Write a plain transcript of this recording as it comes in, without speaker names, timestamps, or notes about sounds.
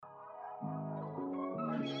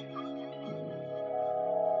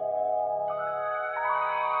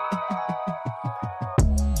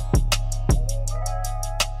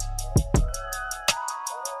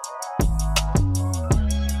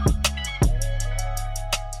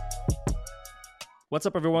What's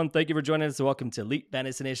up, everyone? Thank you for joining us. Welcome to Elite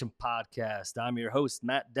Fantasy Nation Podcast. I'm your host,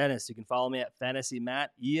 Matt Dennis. You can follow me at Fantasy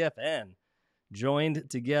Matt EFN. Joined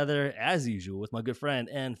together, as usual, with my good friend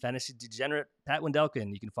and fantasy degenerate, Pat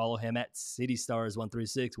Wendelkin. You can follow him at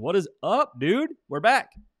CityStars136. What is up, dude? We're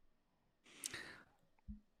back.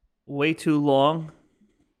 Way too long,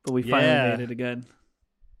 but we finally made it again.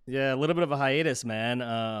 Yeah, a little bit of a hiatus,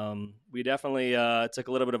 man. We definitely took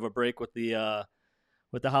a little bit of a break with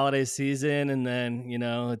the holiday season, and then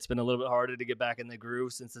it's been a little bit harder to get back in the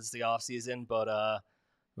groove since it's the off season. But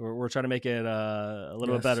we're trying to make it a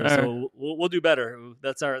little bit better, so we'll do better.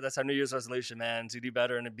 That's our New Year's resolution, man, to do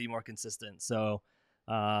better and to be more consistent. So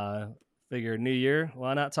figure New Year,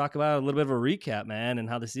 why not talk about a little bit of a recap, man, and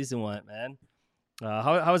how the season went, man.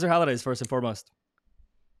 How was your holidays, first and foremost?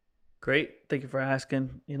 Great. Thank you for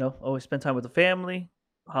asking. Always spend time with the family.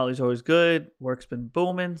 Holidays always good. Work's been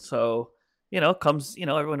booming. So,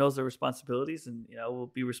 everyone knows their responsibilities, and,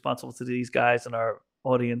 we'll be responsible to these guys and our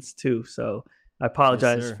audience too. So I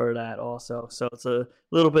apologize for that also. So it's a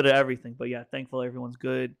little bit of everything, but yeah, thankful everyone's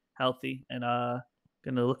good, healthy, and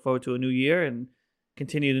going to look forward to a new year and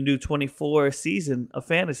continue the new 24 season of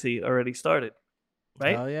fantasy already started.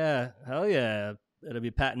 Right? Hell yeah. It'll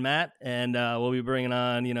be Pat and Matt, and we'll be bringing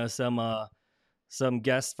on, some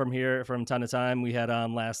guests from here from time to time. We had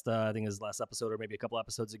on I think it was last episode or maybe a couple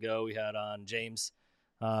episodes ago, we had on James,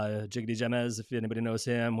 Jiggity Gemez, if anybody knows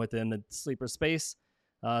him, within the sleeper space.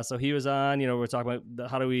 So he was on, we're talking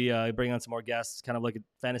about how do we bring on some more guests, kind of look at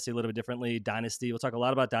fantasy a little bit differently, Dynasty. We'll talk a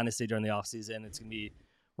lot about Dynasty during the offseason. It's going to be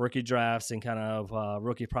rookie drafts and kind of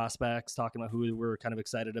rookie prospects, talking about who we're kind of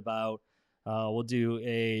excited about. We'll do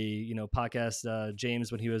a podcast.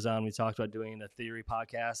 James, when he was on, we talked about doing a theory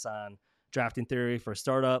podcast on drafting theory for a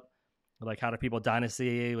startup, like how do people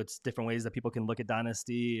dynasty, what's different ways that people can look at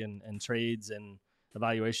dynasty and trades and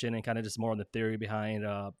evaluation, and kind of just more on the theory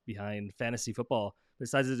behind fantasy football.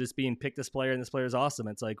 Besides it just being pick this player and this player is awesome,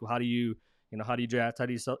 it's like how do you draft, how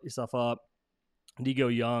do you set yourself up, do you go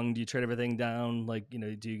young, do you trade everything down, like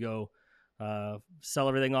do you go sell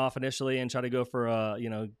everything off initially and try to go for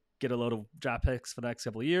get a load of draft picks for the next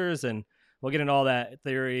couple of years, and we'll get into all that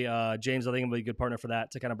theory. James, I think, will be a good partner for that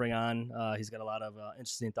to kind of bring on. He's got a lot of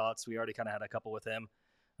interesting thoughts. We already kind of had a couple with him.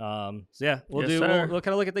 We'll kind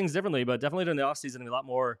of look at things differently, but definitely during the offseason, it'll be a lot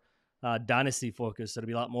more dynasty focused. It'll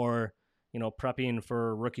be a lot more, prepping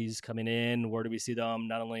for rookies coming in. Where do we see them?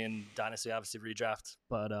 Not only in dynasty, obviously redraft,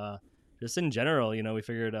 but just in general, we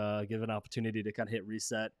figured give an opportunity to kind of hit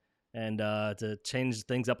reset and to change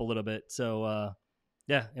things up a little bit. So,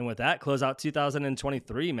 yeah, and with that, close out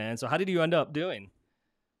 2023, man. So how did you end up doing?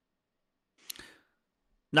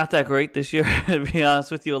 Not that great this year, to be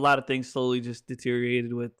honest with you. A lot of things slowly just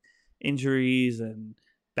deteriorated with injuries and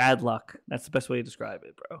bad luck. That's the best way to describe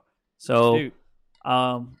it, bro. So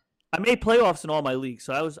I made playoffs in all my leagues,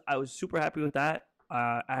 so I was super happy with that.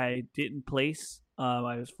 I didn't place.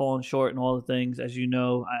 I was falling short in all the things. As you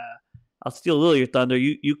know, I'll steal a little of your thunder.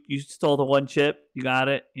 You stole the one chip. You got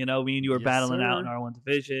it. Me and you were battling out in our one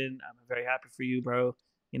division. I'm very happy for you, bro.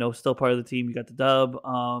 Still part of the team. You got the dub.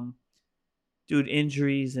 Dude,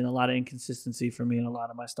 injuries and a lot of inconsistency for me and a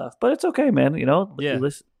lot of my stuff. But it's okay, man.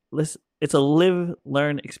 Listen, it's a live,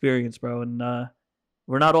 learn experience, bro. And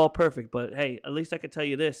we're not all perfect. But, hey, at least I can tell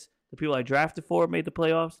you this. The people I drafted for made the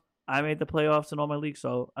playoffs. I made the playoffs in all my leagues.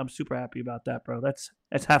 So I'm super happy about that, bro. That's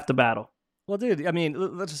half the battle. Well, dude, I mean,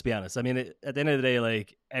 let's just be honest. I mean, at the end of the day,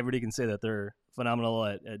 like, everybody can say that they're phenomenal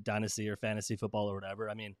at dynasty or fantasy football or whatever.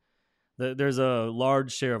 I mean, there's a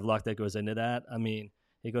large share of luck that goes into that. I mean,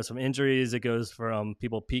 it goes from injuries, it goes from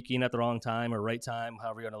people peaking at the wrong time or right time,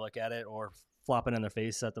 however you're going to look at it, or flopping in their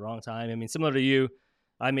face at the wrong time. I mean, similar to you,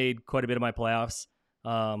 I made quite a bit of my playoffs,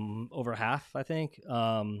 over half, I think.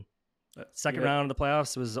 Second round of the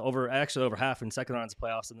playoffs was over half in second rounds of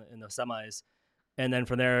playoffs in the semis. And then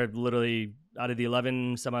from there, literally out of the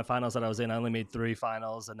 11 semifinals that I was in, I only made 3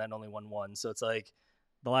 finals and then only won 1. So it's like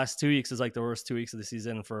the last 2 weeks is like the worst 2 weeks of the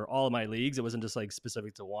season for all of my leagues. It wasn't just like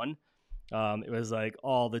specific to one. It was like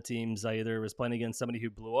all the teams I either was playing against somebody who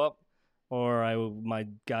blew up, or my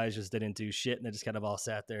guys just didn't do shit and they just kind of all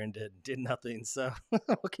sat there and did nothing. So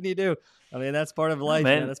what can you do? I mean, that's part of life.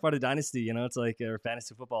 Man. That's part of dynasty. It's like or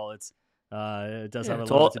fantasy football. It does have a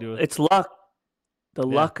lot to do with it's luck.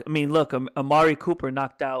 Luck. I mean, look, Amari Cooper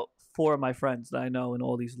knocked out 4 of my friends that I know in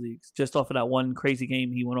all these leagues just off of that one crazy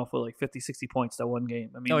game. He went off with like 50, 60 points that one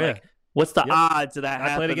game. I mean, what's the odds of that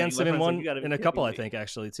happening? I played against him in a couple, I think,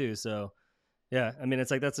 actually, too. So, yeah, I mean,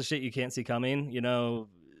 it's like that's the shit you can't see coming,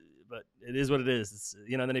 but it is what it is. It's,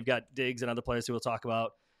 then you've got Diggs and other players who we'll talk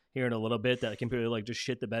about here in a little bit that completely like just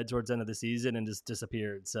shit the bed towards the end of the season and just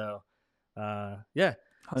disappeared. So, Yeah.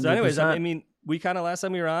 So, anyways, I 100%. mean, we kind of last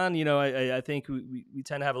time we were on, I think we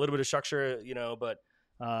tend to have a little bit of structure, but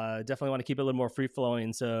definitely want to keep it a little more free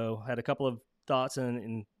flowing. So, had a couple of thoughts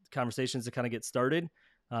and conversations to kind of get started,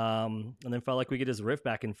 and then felt like we could just riff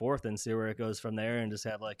back and forth and see where it goes from there, and just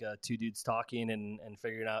have like two dudes talking and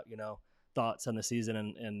figuring out, thoughts on the season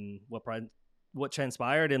and what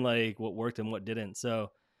transpired and like what worked and what didn't.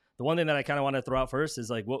 So, the one thing that I kind of want to throw out first is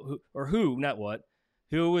like who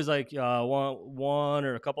was like one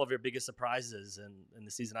or a couple of your biggest surprises in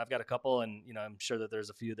the season? I've got a couple, and I'm sure that there's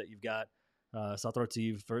a few that you've got. So I'll throw it to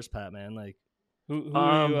you first, Pat. Man, like who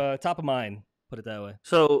are you top of mind? Put it that way.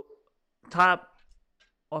 So top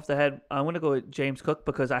off the head, I'm gonna go with James Cook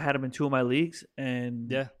because I had him in two of my leagues, and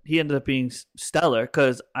Yeah, he ended up being stellar.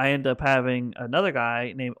 Because I ended up having another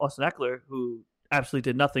guy named Austin Eckler who absolutely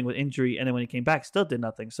did nothing with injury, and then when he came back, still did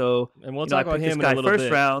nothing. So and we'll talk about him in a little first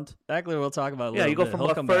bit. round. Actually, we'll talk about. Yeah, you go bit. from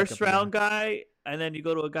a first round guy, and then you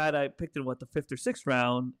go to a guy that I picked in the fifth or sixth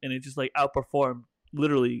round, and it just like outperformed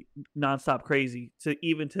literally nonstop crazy to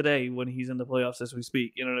even today when he's in the playoffs as we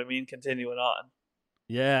speak. You know what I mean? Continuing on.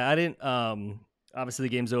 Yeah, I didn't. Obviously, the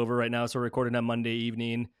game's over right now, so we're recording on Monday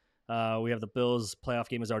evening. We have the Bills playoff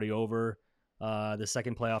game is already over. The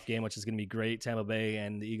second playoff game, which is going to be great. Tampa Bay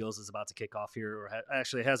and the Eagles is about to kick off here, or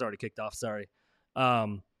actually it has already kicked off. Sorry.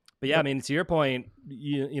 But yeah, I mean, to your point,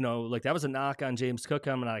 like that was a knock on James Cook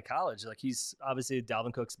coming out of college. Like he's obviously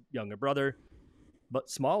Dalvin Cook's younger brother, but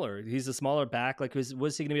smaller. He's a smaller back. Like was he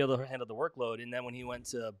going to be able to handle the workload? And then when he went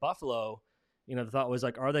to Buffalo, the thought was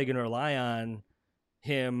like, are they going to rely on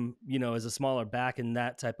him, as a smaller back in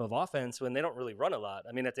that type of offense when they don't really run a lot?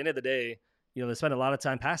 I mean, at the end of the day, they spend a lot of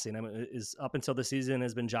time passing. I mean, is up until the season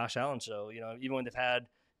has been Josh Allen's show. Even when they've had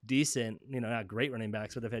decent, not great running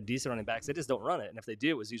backs, but they've had decent running backs, they just don't run it. And if they do,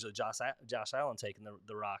 it was usually Josh Allen taking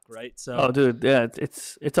the rock, right? So, oh, dude, yeah,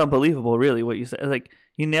 it's unbelievable, really, what you said. Like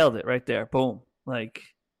you nailed it right there. Boom. Like,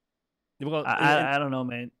 well, I don't know,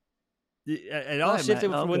 man. It all shifted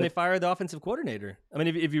when they fired the offensive coordinator. I mean,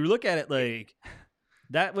 if you look at it, like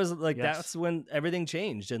that was like that's when everything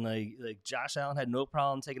changed, and like Josh Allen had no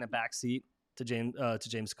problem taking a back seat to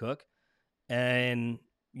James Cook, and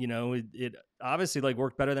it obviously like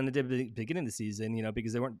worked better than it did at the beginning of the season,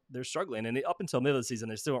 because they're struggling, and up until middle of the season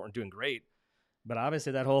they still weren't doing great, but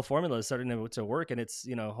obviously that whole formula is starting to work, and it's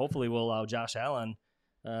hopefully will allow Josh Allen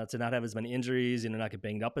to not have as many injuries, not get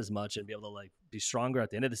banged up as much, and be able to like be stronger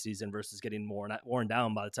at the end of the season versus getting worn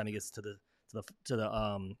down by the time he gets to the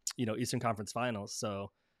Eastern Conference Finals.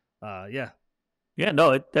 So yeah,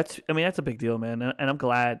 no, that's a big deal, man, and I'm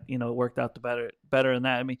glad it worked out better than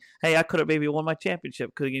that. I mean, hey, I could have maybe won my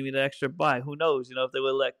championship, could have given me the extra bye. Who knows? If they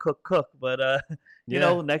would let cook, but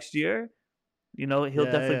next year, he'll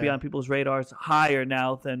definitely be on people's radars higher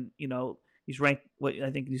now than he's ranked. What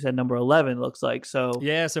I think you said number 11 looks like. So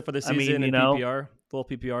yeah, so for the season in PPR, full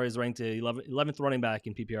PPR is ranked 11th running back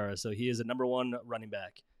in PPR. So he is a number 1 running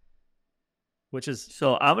back. Which is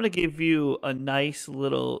so I'm gonna give you a nice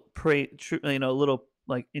little little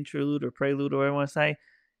like interlude or prelude or whatever I want to say.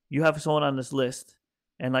 You have someone on this list,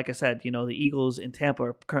 and like I said, the Eagles in Tampa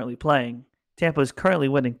are currently playing. Tampa is currently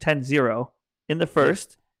winning 10-0 in the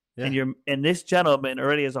first, and this gentleman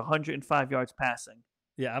already has 105 yards passing.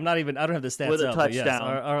 Yeah, I don't have the stats with a touchdown. Yes,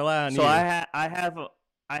 on so you.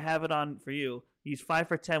 I have it on for you. He's 5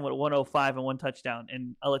 for 10 with 105 and 1 touchdown,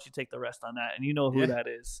 and I'll let you take the rest on that. And you know who that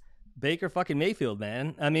is. Baker fucking Mayfield,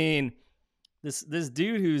 man. I mean, this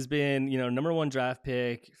dude who's been, number 1 draft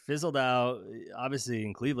pick, fizzled out, obviously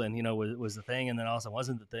in Cleveland, was the thing, and then also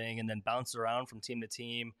wasn't the thing, and then bounced around from team to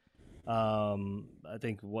team. I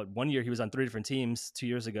think 1 year he was on 3 different teams 2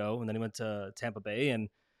 years ago, and then he went to Tampa Bay, and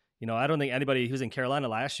I don't think anybody who was in Carolina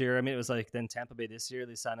last year. I mean, it was like then Tampa Bay this year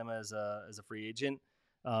they signed him as a free agent.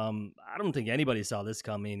 I don't think anybody saw this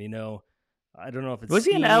coming. I don't know if it's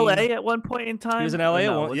he in LA at one point in time. He was in LA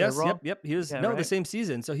at one. Yes, yep. He was the same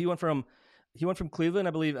season. So he went from Cleveland,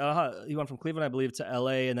 I believe. He went from Cleveland, I believe, to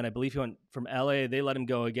LA, and then I believe he went from LA. They let him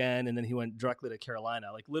go again, and then he went directly to Carolina.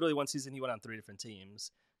 Like literally one season, he went on 3 different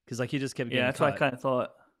teams because like he just kept getting that's cut. what I kind of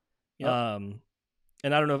thought. Yep.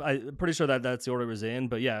 And I don't know. I'm pretty sure that's the order it was in,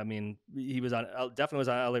 but yeah, I mean, he was definitely was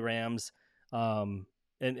on LA Rams.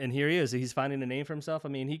 And here he is. He's finding a name for himself. I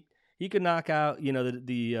mean, he could knock out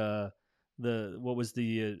the what was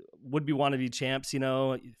the would-be wannabe champs,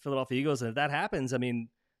 Philadelphia Eagles. And if that happens, I mean,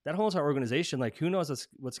 that whole entire organization, like who knows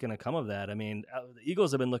what's going to come of that? I mean, the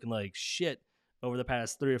Eagles have been looking like shit over the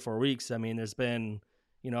past 3 or 4 weeks. I mean, there's been,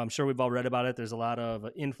 I'm sure we've all read about it. There's a lot of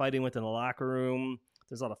infighting within the locker room.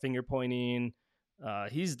 There's a lot of finger pointing.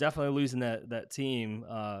 He's definitely losing that team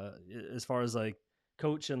as far as like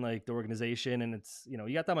coach and like the organization, and it's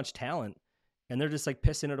you got that much talent, and they're just like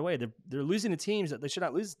pissing it away. They're losing to teams that they should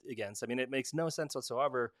not lose against. I mean, it makes no sense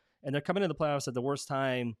whatsoever, and they're coming into the playoffs at the worst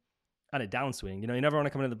time on a downswing. You never want to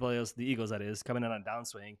come into the playoffs. The Eagles, that is, coming in on a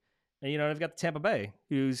downswing. And, they've got the Tampa Bay,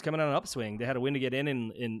 who's coming on an upswing. They had a win to get in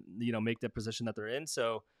and make the position that they're in.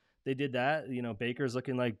 So they did that. Baker's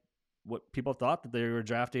looking like what people thought that they were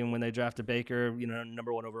drafting when they drafted Baker,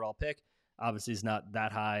 number 1 overall pick. Obviously, he's not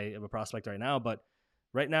that high of a prospect right now. But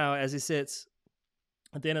right now, as he sits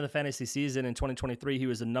at the end of the fantasy season in 2023, he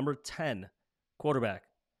was a number 10 quarterback.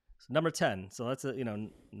 So number 10. So that's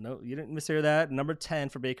no, you didn't mishear that. Number 10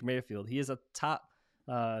 for Baker Mayfield. He is a top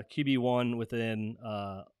QB1 within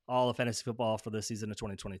all of fantasy football for the season of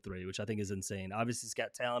 2023, which I think is insane. Obviously, he's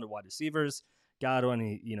got talented wide receivers.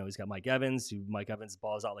 Godwin, he's got Mike Evans, who Mike Evans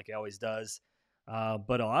balls out like he always does.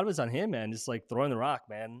 But a lot of it's on him, man, just like throwing the rock,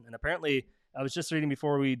 man. And apparently, I was just reading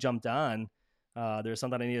before we jumped on, there's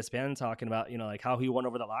something on ESPN talking about, like how he won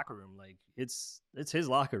over the locker room. Like it's his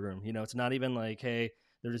locker room. It's not even like, hey,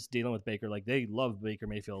 they're just dealing with Baker. Like they love Baker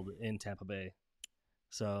Mayfield in Tampa Bay.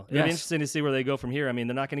 So it'll be interesting to see where they go from here. I mean,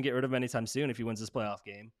 they're not going to get rid of him anytime soon if he wins this playoff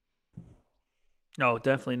game. No,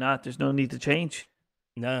 definitely not. There's no need to change.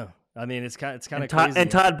 No, I mean it's kind of crazy.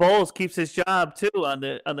 And Todd Bowles keeps his job too on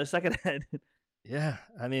the second end. Yeah,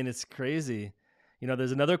 I mean it's crazy.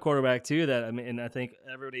 There's another quarterback too that and I think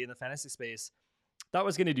everybody in the fantasy space thought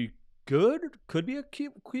was going to do good. Could be a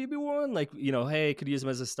QB1. Like hey, could use him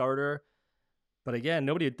as a starter. But again,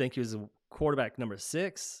 nobody would think he was a quarterback number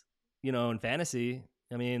 6. In fantasy.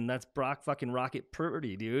 I mean, that's Brock fucking Rocket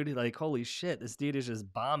Purdy, dude. Like, holy shit, this dude is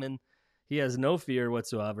just bombing. He has no fear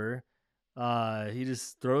whatsoever. He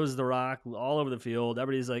just throws the rock all over the field.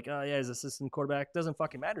 Everybody's like, oh, yeah, he's a system quarterback. Doesn't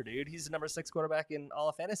fucking matter, dude. He's the number 6 quarterback in all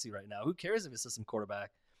of fantasy right now. Who cares if he's a system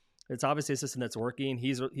quarterback? It's obviously a system that's working.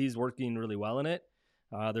 He's working really well in it.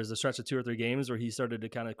 There's a stretch of 2 or 3 games where he started to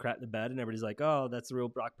kind of crap the bed, and everybody's like, oh, that's the real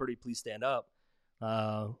Brock Purdy. Please stand up.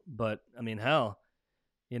 But, I mean, hell.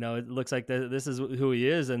 It looks like this is who he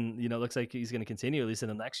is, and it looks like he's going to continue at least in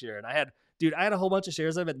the next year. And I had a whole bunch of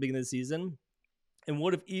shares of him at the beginning of the season, and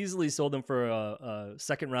would have easily sold them for a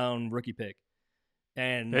second round rookie pick.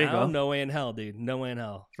 And now, no way in hell, dude, no way in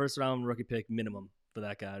hell. First round rookie pick minimum for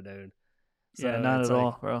that guy, dude. So yeah, not at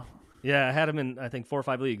all, bro. Yeah, I had him in I think 4 or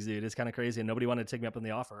 5 leagues, dude. It's kind of crazy, and nobody wanted to take me up on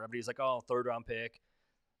the offer. Everybody's like, "Oh, third round pick,"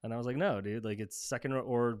 and I was like, "No, dude, like it's second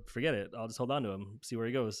or forget it. I'll just hold on to him, see where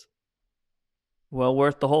he goes." Well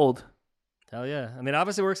worth the hold. Hell yeah. I mean,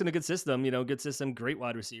 obviously works in a good system, good system, great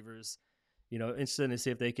wide receivers. Interested to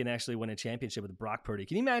see if they can actually win a championship with Brock Purdy.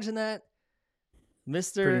 Can you imagine that?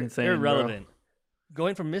 Mr. Insane, Irrelevant. bro.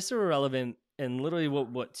 Going from Mr. Irrelevant and literally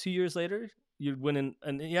what 2 years later, you'd win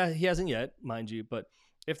and yeah, he hasn't yet, mind you, but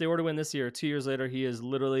if they were to win this year, 2 years later, he is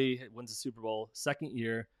literally wins the Super Bowl, second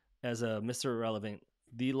year as a Mr. Irrelevant,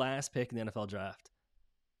 the last pick in the NFL draft.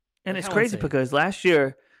 And it's crazy because last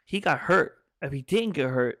year he got hurt. If he didn't get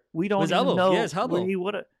hurt, we don't even know where he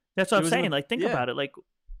would have. That's what I'm saying. Like, think about it. Like,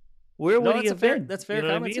 where would he have been? That's fair. You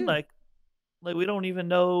know what I mean? Like we don't even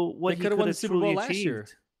know what he could have won the Super Bowl last year.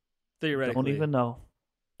 Theoretically, don't even know.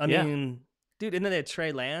 I mean, dude, and then they had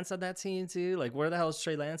Trey Lance on that team too. Like, where the hell is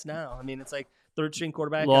Trey Lance now? I mean, it's like third string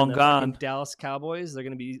quarterback. Long gone. Dallas Cowboys.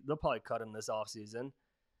 They'll probably cut him this offseason.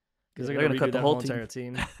 Because they're going to cut the whole entire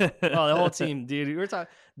team. Oh, the whole team, dude. We're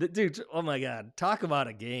talking, dude. Oh my God, talk about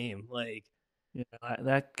a game. Like, yeah,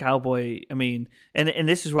 that Cowboy. I mean, and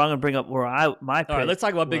this is where I'm going to bring up where my. All right, let's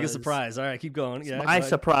talk about biggest surprise. All right, keep going. Yeah, my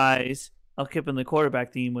surprise. I'll keep in the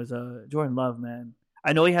quarterback team was Jordan Love. Man,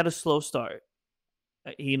 I know he had a slow start.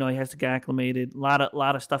 He has to get acclimated. A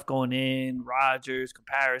lot of stuff going in. Rodgers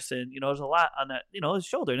comparison. There's a lot on that. His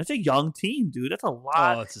shoulder, and it's a young team, dude. That's a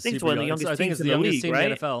lot. Oh, it's one of the youngest teams in the league, right? In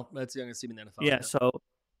the NFL. That's the youngest team in the NFL. Yeah. So,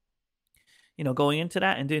 going into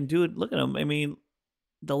that, and then, dude, look at him. I mean,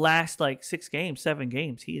 the last 7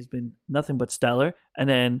 games, he has been nothing but stellar. And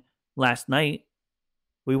then last night,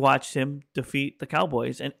 we watched him defeat the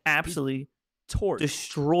Cowboys and absolutely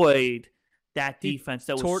destroyed that defense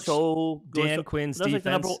that was so good. Dan Quinn's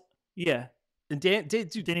defense. Yeah. And Dan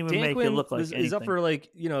didn't even make it look like anything. He's up for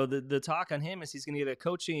the talk on him is he's going to get a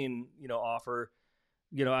coaching offer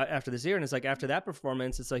after this year, and it's like after that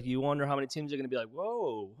performance, it's like you wonder how many teams are going to be like,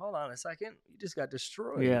 whoa, hold on a second, you just got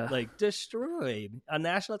destroyed, destroyed on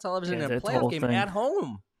national television in a playoff game at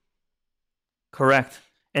home. Correct,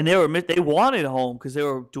 and they wanted home because they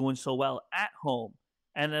were doing so well at home,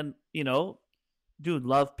 and then dude,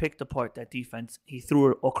 Love picked apart that defense. He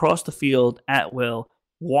threw it across the field at will,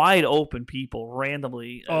 wide open people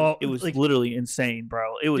randomly. It was literally insane,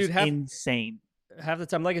 bro. It was insane. half the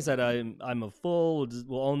time, like I said, I'm a full.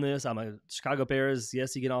 We'll own this. I'm a Chicago Bears.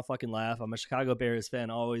 Yes, you can all fucking laugh. I'm a Chicago Bears fan.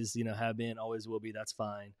 Always, have been. Always will be. That's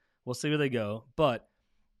fine. We'll see where they go. But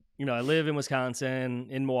I live in Wisconsin,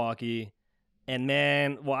 in Milwaukee, and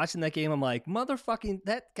man, watching that game, I'm like, motherfucking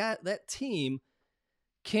that team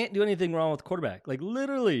can't do anything wrong with the quarterback. Like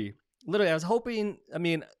literally, I was hoping. I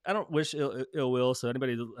mean, I don't wish ill will. So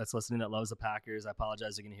anybody that's listening that loves the Packers, I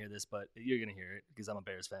apologize you're gonna hear this, but you're gonna hear it because I'm a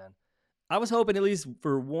Bears fan. I was hoping at least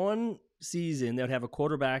for one season they would have a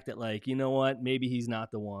quarterback that, like, you know what, maybe he's not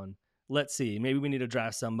the one. Let's see. Maybe we need to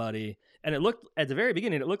draft somebody. And it looked at the very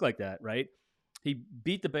beginning, it looked like that, right? He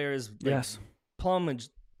beat the Bears. Like, yes.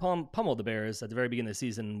 Pummeled the Bears at the very beginning of the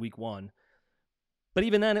season, week 1. But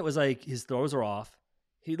even then, it was like his throws were off.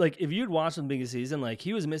 He, like, if you'd watched him beginning of the season, like,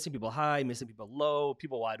 he was missing people high, missing people low,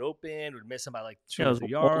 people wide open, would miss him by like 2 or 3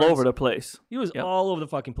 yards. All over the place. He was all over the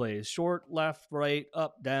fucking place. Short, left, right,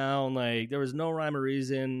 up, down. Like, there was no rhyme or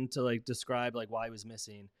reason to like describe like why he was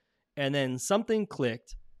missing. And then something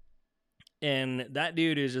clicked, and that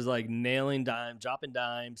dude is just like nailing dimes, dropping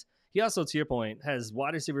dimes. He also, to your point, has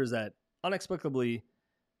wide receivers that inexplicably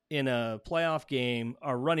in a playoff game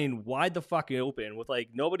are running wide the fuck open with like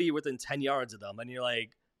nobody within 10 yards of them. And you're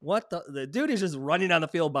like, what the dude is just running on the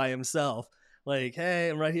field by himself. Like, hey,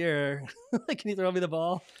 I'm right here. Can you throw me the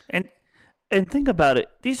ball? And think about it.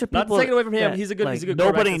 These are people. Not to take it away from him. That, he's a good. Like, he's a good.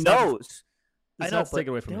 Nobody knows. I know. Take it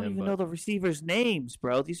away from they don't him. Even know the receivers' names,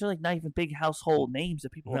 bro. These are like not even big household names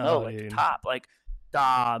that people know. Like the top, like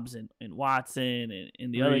Dobbs and Watson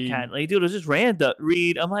and the Reed. other cat. Like, dude, it was just random.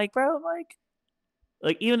 Reed. I'm like, bro. I'm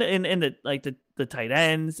like even in the like the tight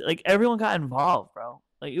ends, like everyone got involved, bro.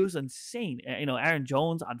 Like, it was insane. Aaron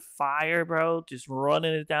Jones on fire, bro, just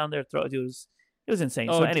running it down their throat. It was insane.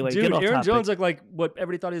 Oh, so anyway, dude, Aaron Jones looked like what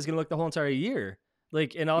everybody thought he was going to look the whole entire year.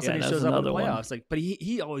 Like, and all of a sudden he shows up in the playoffs. Like, but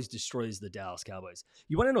he always destroys the Dallas Cowboys.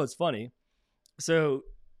 You want to know what's funny? So,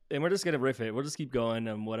 and we're just going to riff it. We'll just keep going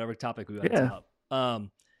on whatever topic we want to top.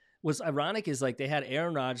 What's ironic is like they had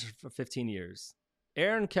Aaron Rodgers for 15 years.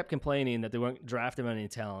 Aaron kept complaining that they weren't drafting any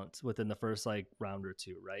talent within the first like round or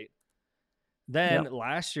two, right? Then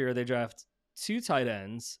last year they draft 2 tight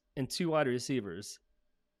ends and 2 wide receivers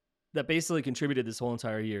that basically contributed this whole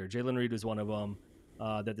entire year. Jalen Reed was one of them.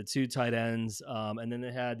 That the 2 tight ends, and then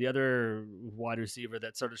they had the other wide receiver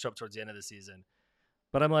that started to show up towards the end of the season.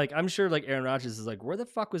 But I'm sure like Aaron Rodgers is like, where the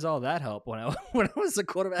fuck was all that help when I was the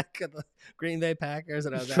quarterback of the Green Bay Packers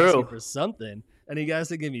and I was asking for something, and you guys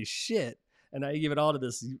didn't give me shit, and now you give it all to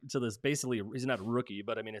this basically, he's not a rookie,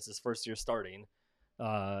 but I mean it's his first year starting,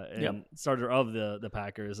 starter of the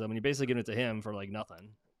Packers. I mean, you basically giving it to him for like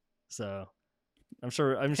nothing. So I'm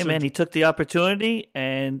sure. Hey, man, he took the opportunity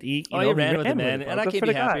and he ran with it, man. And I can't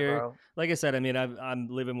be happier. Guy, like I said, I mean, I'm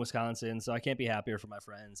live in Wisconsin, so I can't be happier for my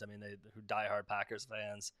friends. I mean, who diehard Packers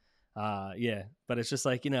fans. But it's just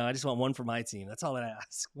like, I just want one for my team. That's all I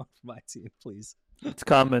ask. One for my team, please. It's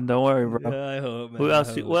coming. Don't worry, bro. Yeah, I hope, man. Who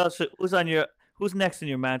else? Who's next in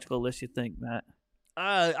your magical list? You think, Matt?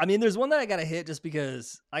 I mean, there's one that I got to hit just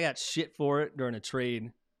because I got shit for it during a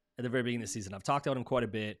trade at the very beginning of the season. I've talked about him quite a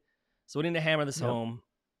bit. So we need to hammer this home,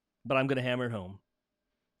 but I'm going to hammer it home.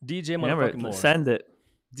 DJ motherfucking Moore. Send it.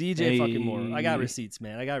 DJ fucking Moore. I got receipts,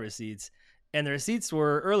 man. I got receipts. And the receipts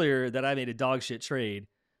were earlier that I made a dog shit trade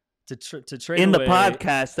to trade in away. The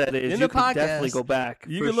podcast, that is. In you the podcast. Definitely go back.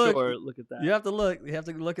 You can look. Sure. Look at that. You have to look. You have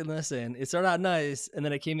to look and listen. It started out nice, and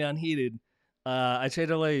then it came down heated. I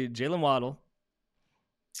traded away Jalen Waddle,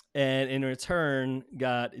 and in return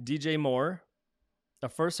got DJ Moore, a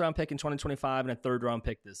first-round pick in 2025, and a third-round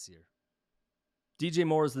pick this year. DJ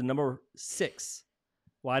Moore is the number 6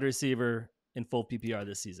 wide receiver in full PPR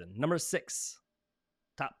this season. Number 6.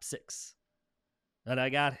 Top 6. And I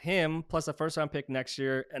got him plus a first-round pick next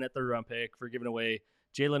year and a third-round pick for giving away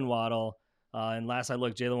Jalen Waddle. And last I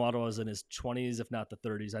looked, Jalen Waddle was in his 20s, if not the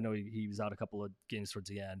 30s. I know he was out a couple of games towards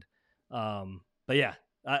the end. But yeah,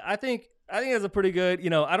 I think it's a pretty good,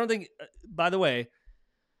 I don't think, by the way,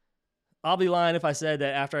 I'll be lying if I said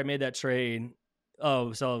that after I made that trade.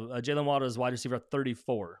 Jalen Waddle is wide receiver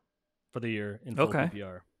 34 for the year in full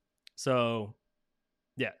PPR. So,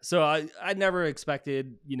 yeah. So I never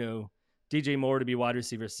expected, DJ Moore to be wide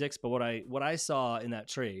receiver 6, but what I saw in that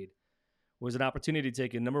trade was an opportunity to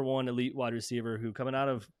take a number 1 elite wide receiver who, coming out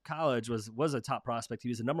of college, was a top prospect. He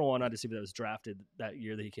was the number 1 wide receiver that was drafted that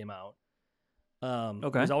year that he came out. He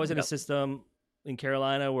was always in a system in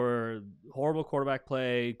Carolina where horrible quarterback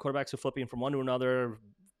play, quarterbacks were flipping from one to another,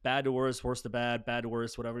 bad to worse, worse to bad to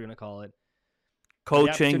worse, whatever you're going to call it.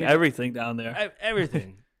 Coaching, everything down there.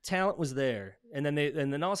 Everything. Talent was there. And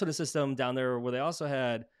then also the system down there where they also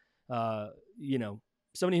had,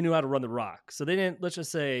 somebody who knew how to run the rock. So they didn't, let's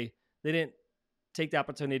just say, they didn't take the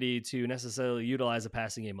opportunity to necessarily utilize the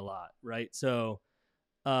passing game a lot, right? So,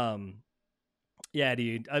 yeah,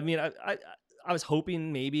 dude. I mean, I was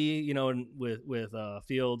hoping maybe, with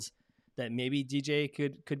Fields, that maybe DJ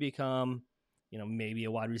could become, maybe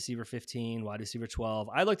a wide receiver 15, wide receiver 12.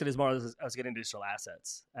 I looked at it as more as I was getting additional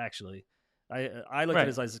assets. Actually, I looked at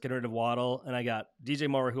it as getting rid of Waddle, and I got DJ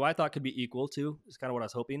Moore, who I thought could be equal to. Is kind of what I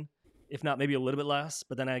was hoping, if not maybe a little bit less.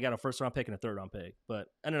 But then I got a first round pick and a third round pick, but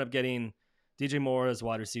ended up getting DJ Moore as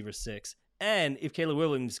wide receiver 6. And if Caleb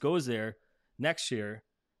Williams goes there next year,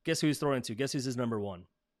 guess who he's throwing to? Guess who's his number one?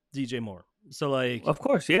 DJ Moore. So like, of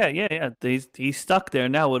course, yeah. He's stuck there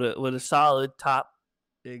now with a solid top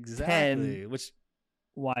exactly 10 which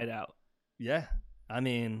wide out. Yeah, I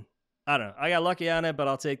mean, I don't know. I got lucky on it, but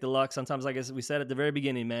I'll take the luck. Sometimes, like we said at the very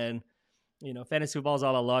beginning, man, fantasy football is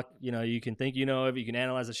all about luck. You can think you know it, you can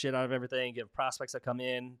analyze the shit out of everything. Get prospects that come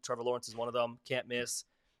in. Trevor Lawrence is one of them. Can't miss.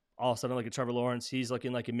 All of a sudden, look at Trevor Lawrence. He's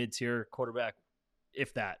looking like a mid-tier quarterback,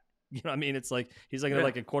 if that. You know what I mean? It's like he's looking at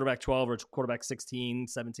like a quarterback 12 or quarterback 16,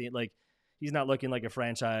 17. Like he's not looking like a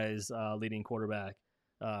franchise leading quarterback.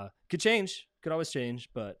 Could change. Could always change.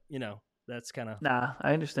 But, that's kind of. Nah,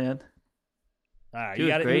 I understand. All right. Dude,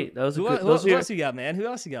 you got it. Great. Who else you got, man? Who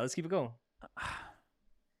else you got? Let's keep it going.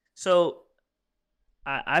 So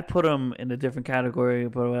I put him in a different category,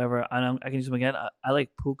 but whatever. I can use him again. I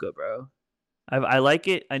like Puka, bro. I like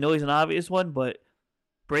it. I know he's an obvious one, but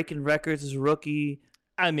breaking records as a rookie.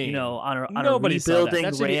 I mean, on a rebuilding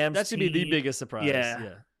Rams that should be the biggest surprise.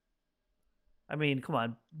 Yeah. I mean, come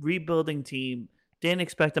on, rebuilding team. Didn't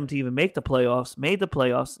expect them to even make the playoffs. Made the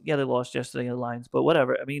playoffs. Yeah, they lost yesterday in the Lions, but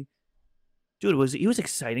whatever. I mean, dude, he was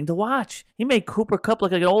exciting to watch. He made Cooper Kupp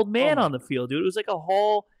look like an old man on the field, dude. It was like a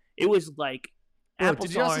whole. It was like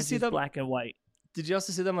apples to oranges, black and white. Did you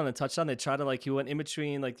also see them on the touchdown? They tried to he went in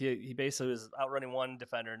between, he basically was outrunning one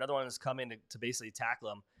defender, another one was coming to basically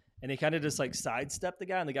tackle him. And he kind of just sidestepped the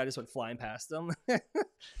guy, and the guy just went flying past him.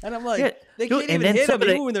 And I'm like, they can't even hit him.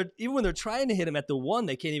 Even when they're trying to hit him at the one,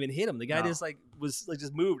 they can't even hit him. The guy just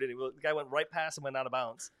just moved, and the guy went right past him, went out of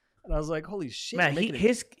bounds. And I was like, holy shit! Man,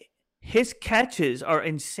 his catches are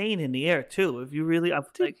insane in the air too. If you really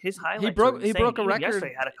his highlights, he broke a record.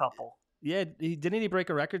 Yesterday had a couple. Yeah, didn't he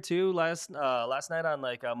break a record too last night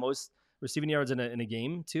on most receiving yards in a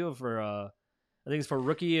game too for I think it's for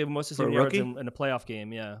rookie most receiving yards in a playoff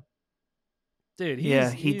game. Yeah. Dude,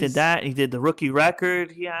 he did that. He did the rookie record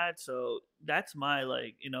he had. So that's my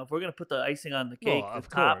if we're gonna put the icing on the cake, of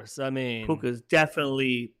course. I mean, Puka's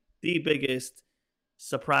definitely the biggest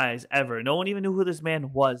surprise ever. No one even knew who this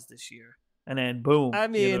man was this year, and then boom. I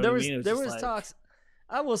mean, there was talks.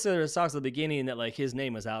 I will say there was talks at the beginning that his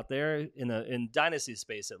name was out there in dynasty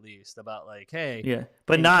space at least about hey,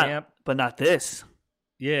 but not this.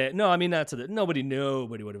 Yeah, no, I mean nobody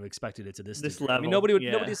would have expected it to this level. I mean,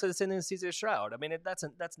 nobody said the same thing as CJ Stroud. I mean,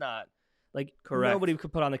 that's not correct. Nobody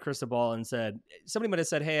could put on the crystal ball and said somebody might have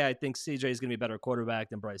said, "Hey, I think CJ is going to be a better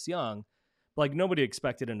quarterback than Bryce Young," but nobody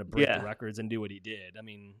expected him to break the records and do what he did. I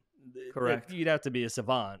mean, correct. You'd have to be a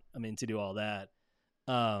savant. I mean, to do all that.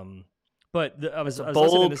 But I was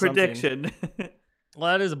bold prediction.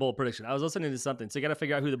 Well, that is a bold prediction. I was listening to something, so you got to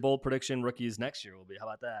figure out who the bold prediction rookies next year will be. How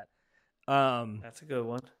about that? That's a good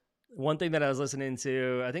one. One thing that I was listening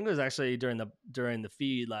to, I think it was actually during the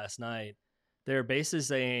feed last night. They're basically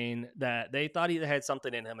saying that they thought he had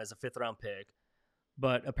something in him as a 5th round pick,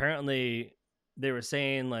 but apparently they were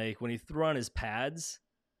saying when he threw on his pads,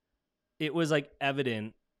 it was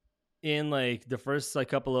evident in the first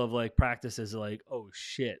couple of practices. Oh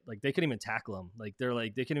shit! They couldn't even tackle him. They're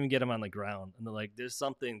they couldn't even get him on the ground, and they're there's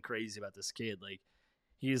something crazy about this kid.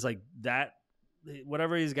 He's that.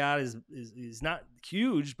 Whatever he's got is not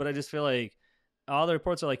huge, but I just feel all the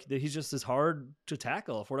reports are he's just as hard to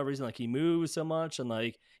tackle for whatever reason. He moves so much, and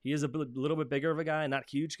he is a little bit bigger of a guy, not a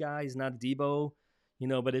huge guy. He's not a Debo,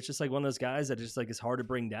 but it's just one of those guys that just is hard to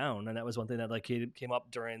bring down. And that was one thing that came up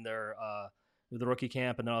during their the rookie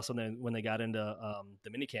camp, and then also when they got into the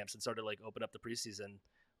mini camps and started open up the preseason,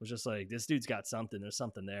 was just this dude's got something. There's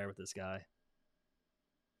something there with this guy,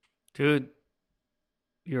 dude.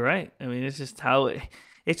 You're right. I mean, it's just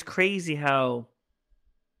it's crazy how,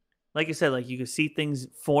 like you said, you can see things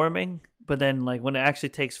forming, but then when it actually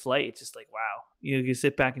takes flight, it's just wow. You can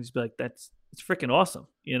sit back and just be it's freaking awesome,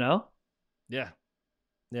 Yeah.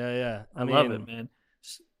 I love it, man.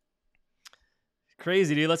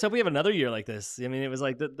 Crazy, dude. Let's hope we have another year like this. I mean, it was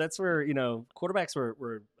that's where, quarterbacks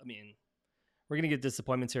were, I mean, we're going to get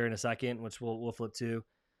disappointments here in a second, which we'll flip to.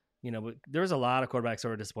 But there was a lot of quarterbacks that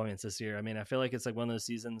were disappointments this year. I mean, I feel like it's one of those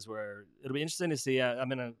seasons where it'll be interesting to see.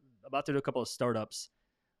 I'm about to do a couple of startups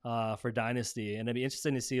for Dynasty. And it'd be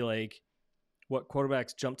interesting to see like what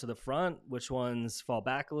quarterbacks jump to the front, which ones fall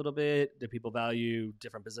back a little bit. Do people value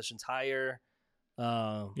different positions higher?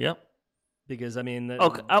 Yep. Because I mean,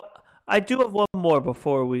 Okay, I do have one more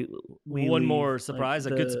before we one leave. more surprise,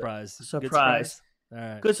 like, a good surprise, surprise, good surprise. All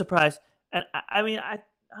right, good surprise. And I mean, I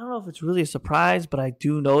don't know if it's really a surprise, but I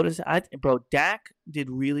do notice. Bro, Dak did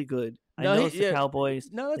really good. No, I know it's the Cowboys.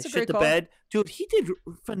 No, that's they a shit great the call. bed, dude. He did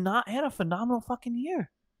had a phenomenal fucking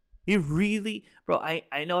year. He really, bro.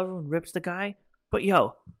 I know everyone rips the guy, but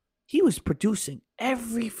yo, he was producing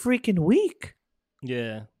every freaking week.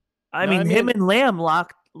 Yeah. I mean, him and Lamb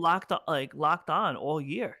locked on all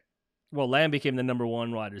year. Well, Lamb became the number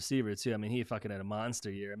one wide receiver too. I mean, he fucking had a monster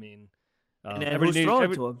year. I mean, and everybody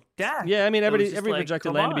throwing to him. Dak. Yeah, I mean, everybody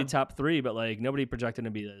projected Lamb to be on. top 3, but like nobody projected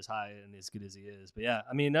him to be as high and as good as he is. But yeah,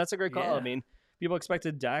 I mean, that's a great call. Yeah. I mean, people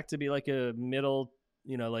expected Dak to be like a middle,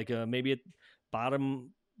 like a maybe a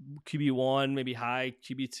bottom QB1, maybe high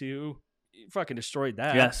QB2. He fucking destroyed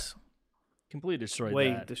that. Yes, completely destroyed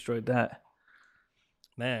that. Destroyed that.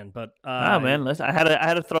 Man, but man, listen, I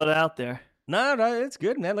had to throw that out there. No, it's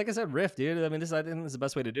good, man. Like I said, riff, dude. I mean, I think this is the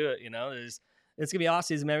best way to do it. It's gonna be off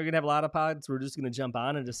season, man. We're gonna have a lot of pods. We're just gonna jump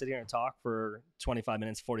on and just sit here and talk for 25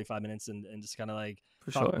 minutes, 45 minutes, and just kind of like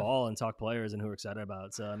talk ball and talk players and who we're excited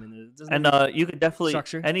about. So I mean, you could definitely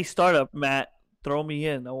structure. Any startup, Matt. Throw me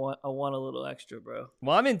in. I want a little extra, bro.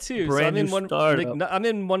 Well, I'm in two. So I'm in one. I'm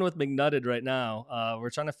in one with McNutted right now. We're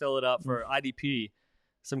trying to fill it up for IDP,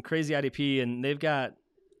 some crazy IDP, and they've got.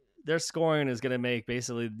 Their scoring is going to make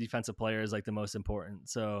basically the defensive players like the most important.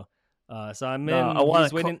 So I'm in. I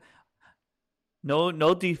want waiting.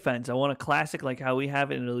 No defense. I want a classic like how we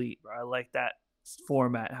have it in Elite. Bro. I like that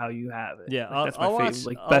format how you have it. Yeah, that's my favorite.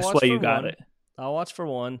 Like best way you got it. I'll watch for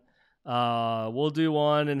one. We'll do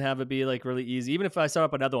one and have it be like really easy. Even if I start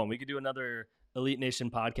up another one, we could do another Elite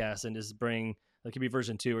Nation podcast and just bring like, it could be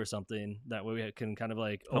version 2 or something. That way we can kind of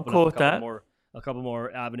like open up a couple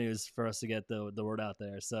more avenues for us to get the word out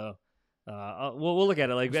there. So we'll look at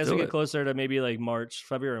it like as we get closer to maybe like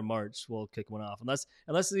February or March, we'll kick one off.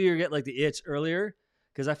 Unless you get like the itch earlier,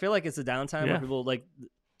 because I feel like it's a downtime where people like.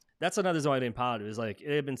 That's another reason why I didn't pod. It was like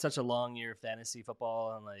it had been such a long year of fantasy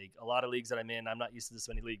football, and like a lot of leagues that I'm in, I'm not used to this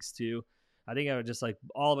many leagues too. I think I would just like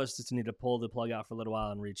all of us just need to pull the plug out for a little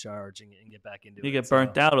while and recharge and get back into it. You get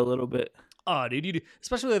burnt out a little bit. Oh, dude, you do.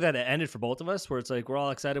 Especially that it ended for both of us, where it's like we're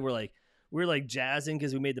all excited. We're like jazzing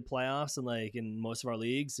because we made the playoffs and like in most of our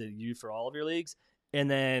leagues, you for all of your leagues, and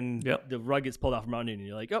then the rug gets pulled off from under you, and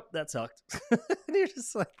you're like, oh, that sucked. And you're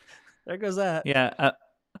just like, there goes that. Yeah.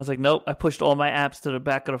 I was like, nope. I pushed all my apps to the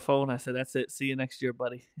back of the phone. I said, that's it. See you next year,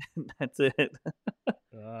 buddy. That's it.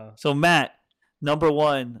 So, Matt, number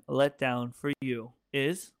 1 letdown for you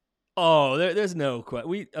is? Oh, there's no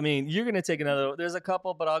question. I mean, you're going to take another. There's a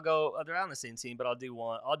couple, but I'll go. They're on the same team, but I'll do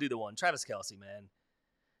one. I'll do the one. Travis Kelce, man.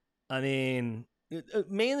 I mean,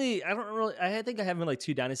 mainly, I think I have him in like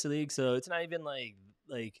 2 dynasty leagues, so it's not even like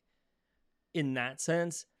in that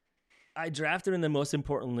sense. I drafted in the most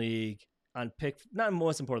important league on pick, not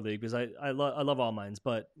most important league because I love all mines,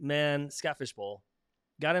 but man, Scott Fishbowl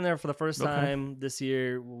got in there for the first time this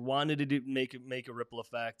year. Wanted to make a ripple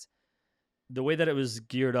effect. The way that it was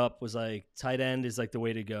geared up was like tight end is like the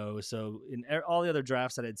way to go. So in all the other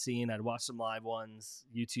drafts that I'd seen, I'd watched some live ones,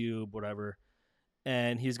 YouTube, whatever,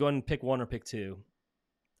 and he's going to pick 1 or pick 2.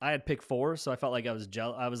 I had pick 4, so I felt like I was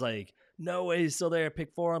jealous. I was like, no way, he's still there at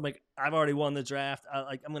pick 4. I'm like, I've already won the draft.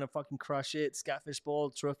 I'm gonna fucking crush it. Scott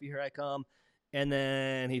Fishbowl trophy, here I come. And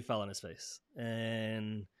then he fell on his face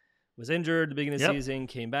and was injured at the beginning of the season.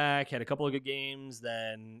 Came back, had a couple of good games.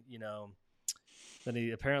 Then then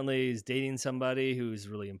he apparently is dating somebody who's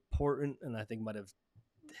really important, and I think might have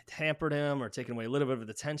hampered him or taken away a little bit of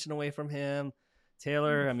the tension away from him.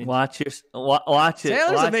 Taylor, I mean, watch it.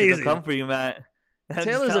 Taylor's amazing. Come for you, Matt.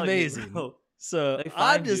 Taylor's amazing. So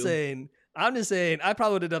I'm just saying, I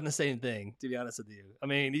probably would have done the same thing, to be honest with you. I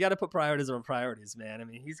mean, you got to put priorities over priorities, man. I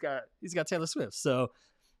mean, he's got Taylor Swift. So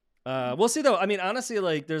we'll see, though. I mean, honestly,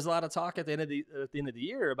 like there's a lot of talk at the end of the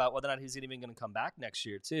year about whether or not he's even going to come back next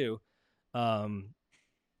year too. And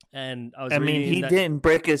I mean, he didn't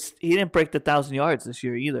break the 1,000 yards this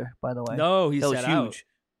year either. By the way, no, he sat out. Huge.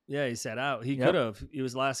 Yeah, he sat out. He could have. It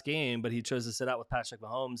was last game, but he chose to sit out with Patrick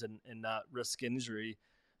Mahomes and not risk injury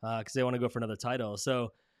because they want to go for another title.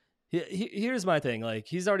 So here's my thing. Like,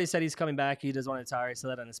 he's already said he's coming back. He doesn't want to retire. He said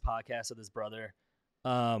that on his podcast with his brother.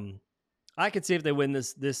 I could see if they win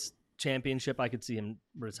this championship, I could see him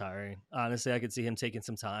retiring. Honestly, I could see him taking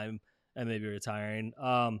some time and maybe retiring.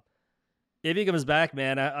 if he comes back,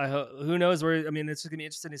 man, who knows where? I mean, it's just gonna be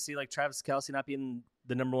interesting to see like Travis Kelce not being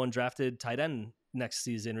the number one drafted tight end next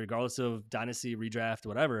season, regardless of dynasty, redraft,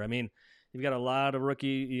 whatever. I mean, you've got a lot of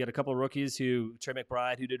you got a couple of rookies who Trey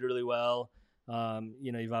McBride who did really well.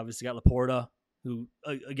 You've obviously got Laporta who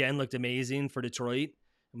again looked amazing for Detroit.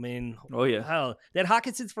 I mean, Oh yeah, hell, they had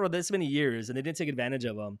Hawkinson for this many years and they didn't take advantage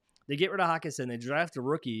of him. They get rid of Hawkinson, they draft a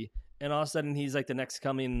rookie, and all of a sudden he's like the next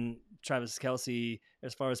coming Travis Kelce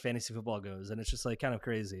as far as fantasy football goes, and it's just like kind of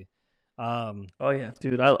crazy. oh yeah,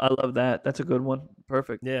 dude, I love that. That's a good one.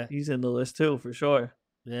 Perfect. Yeah, He's in the list too for sure.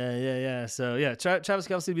 yeah. So yeah, Travis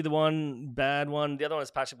Kelce would be the one bad one. The other one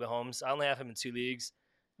is Patrick Mahomes. I only have him in 2 leagues.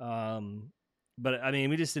 But I mean,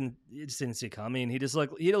 we just didn't see it coming. He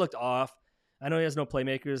looked off. I know he has no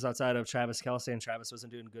playmakers outside of Travis Kelce, and Travis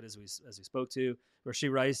wasn't doing good as we spoke to.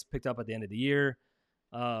 Rashee Rice picked up at the end of the year.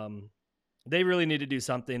 They really need to do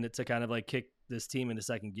something to kind of like kick this team into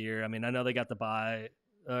second gear. I mean, I know they got the bye.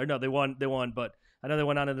 No, they won, but I know they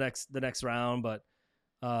went on to the next round. But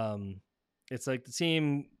it's like the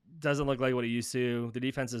team doesn't look like what it used to. The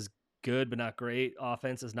defense is good, but not great.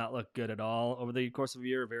 Offense does not look good at all over the course of a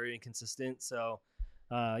year. Very inconsistent. So.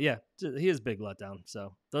 Yeah, he is a big letdown.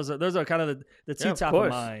 So those are kind of the two top of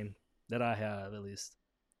mind that I have at least,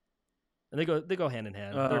 and they go hand in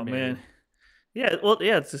hand. Oh man, yeah. Well,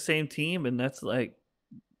 yeah, it's the same team, and that's like,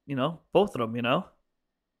 both of them.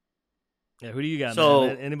 Yeah, who do you got? So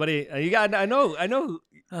man? Anybody? You got? I know.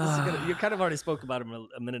 You kind of already spoke about him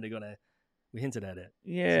a minute ago. And we hinted at it.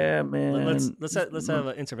 Yeah, so, man. Let's have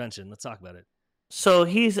an intervention. Let's talk about it. So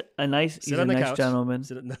he's a nice gentleman.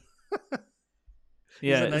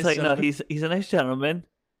 Yeah, it's like gentleman. No, he's a nice gentleman.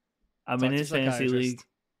 I'm in his fantasy league.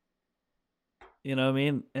 You know what I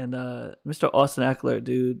mean? And Mr. Austin Eckler,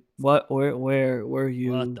 dude, where were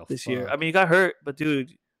you this year? I mean, you got hurt, but dude,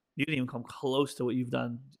 you didn't even come close to what you've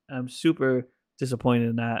done. I'm super disappointed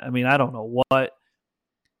in that. I mean, I don't know what.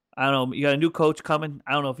 I don't know. You got a new coach coming.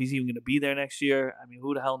 I don't know if he's even going to be there next year. I mean,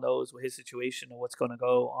 who the hell knows what his situation and what's going to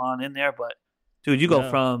go on in there? But dude, you go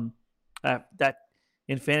from that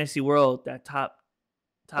in fantasy world, that top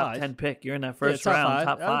 10 pick. You're in that first round,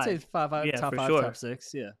 top 5. I would say five, yeah, top for 5, sure. top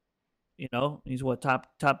 6. Yeah. He's what top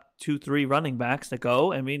 2, 3 running backs that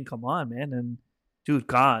go. I mean, come on, man. And dude,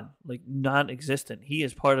 gone, like non-existent. He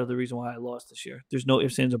is part of the reason why I lost this year. There's no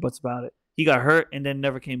ifs, ands, or buts about it. He got hurt and then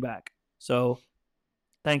never came back. So,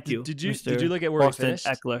 thank you. Did you look at where Austin he finished?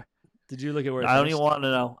 Eckler. Did you look at where? I don't even want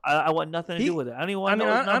to know. I want nothing to do with it. I don't even want to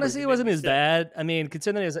know. Honestly, it wasn't as bad. I mean,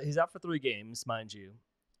 considering he's out for 3 games, mind you.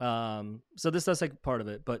 So this does take part of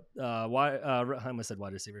it, but I almost said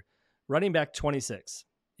wide receiver, running back 26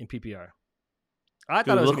 in PPR. I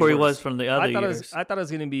thought look where he was from the other years. I thought it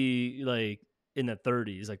was going to be like in the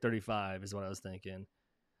 30s, like 35 is what I was thinking.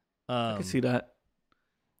 I can see that.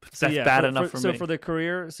 That's bad enough for me. So for their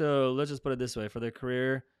career, so let's just put it this way: for their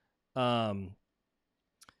career,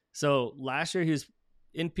 so last year he was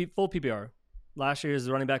in full PPR. Last year he was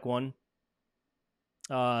running back 1,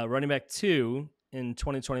 running back 2. In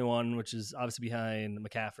 2021, which is obviously behind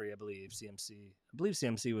McCaffrey, I believe. CMC. I believe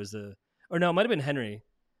CMC was it might have been Henry.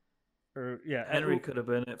 Henry could have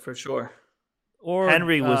been it for sure. Or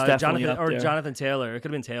Henry was definitely Jonathan Taylor. It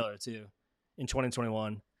could have been Taylor too in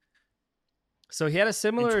 2021. So he had a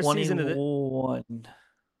similar season to this.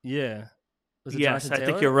 Yeah. Was it yes, Jonathan I Taylor?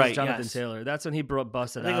 think you're right. Jonathan Taylor. That's when he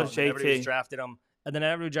busted out. I think it was JT. Everybody drafted him. And then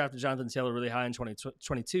everybody drafted Jonathan Taylor really high in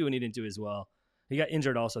 2022, and he didn't do as well. He got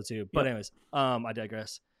injured also too. But anyways, I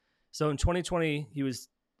digress. So in 2020, he was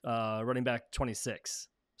running back 26.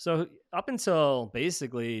 So up until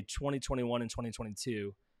basically 2021 and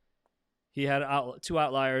 2022, he had 2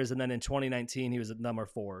 outliers, and then in 2019 he was at number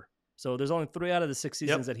 4. So there's only 3 out of the 6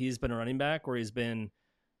 seasons that he's been a running back where he's been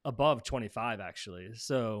above 25 actually.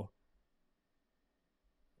 So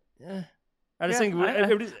I just think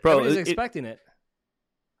everybody's expecting it.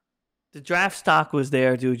 The draft stock was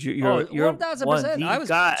there, dude. You're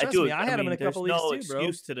 1,000%. I had him in a couple leagues too, bro. No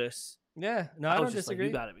excuse to this. Yeah, no, I don't disagree.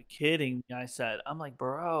 Like, you gotta be kidding me. I said, I'm like,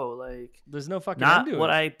 bro, like, there's no fucking not what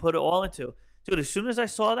I put it all into, dude. As soon as I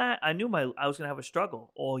saw that, I knew I was gonna have a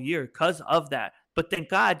struggle all year because of that. But thank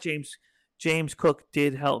God, James Cook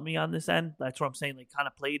did help me on this end. That's what I'm saying. Like, kind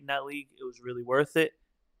of played in that league. It was really worth it.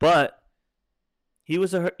 But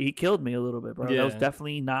he killed me a little bit, bro. Yeah. That was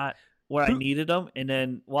definitely not where I needed him. And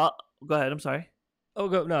then, go ahead. I'm sorry. Oh,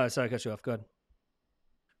 go. No, sorry, I cut you off. Go ahead.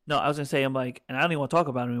 No, I was going to say, I'm like, and I don't even want to talk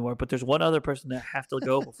about him anymore, but there's one other person that have to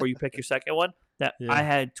go before you pick your second one that I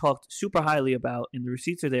had talked super highly about, and the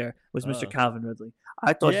receipts are there, was Mr. Calvin Ridley.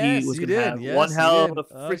 I thought he was going to have one hell of a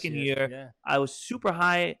freaking year. Yeah. I was super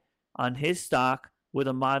high on his stock. with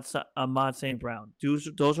Ahmad St. Brown.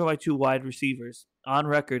 Those are my 2 wide receivers. On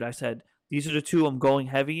record, I said these are the 2 I'm going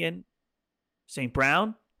heavy in. St.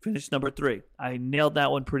 Brown finished number 3. I nailed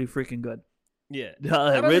that one pretty freaking good. Yeah.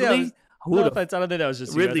 Ridley. No offense, I don't think that was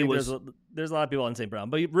just Ridley you. There's a lot of people on St. Brown,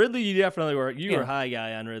 but Ridley, you definitely were. You were high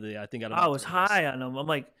guy on Ridley. I think I was high on him. I'm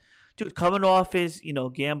like, dude, coming off his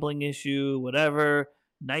gambling issue, whatever.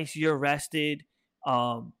 Nice year rested.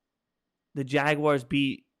 The Jaguars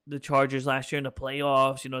beat the Chargers last year in the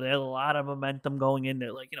playoffs. They had a lot of momentum going in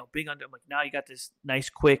there. Like, big under. I'm like, now you got this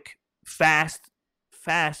nice, quick, fast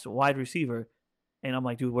wide receiver, and I'm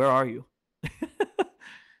like, dude, where are you?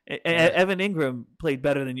 Evan Ingram played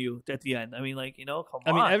better than you at the end. I mean, like,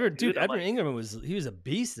 come on. Evan Ingram was a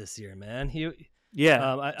beast this year, man.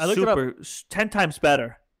 I looked it up. 10 times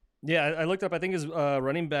better. Yeah, I looked up. I think his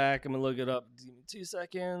running back. I'm gonna look it up. Give me 2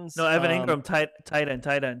 seconds. No, Evan Ingram, tight end.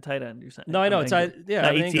 You're saying? No, I know.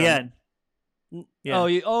 Yeah, Etienne. Yeah.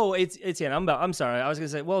 Etienne. I'm sorry. I was gonna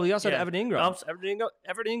say. Well, he also had Evan Ingram.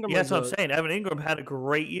 Evan Ingram. Yeah, that's what I'm saying. Evan Ingram had a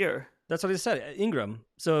great year. That's what I said. Ingram.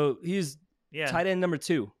 So he's tight end number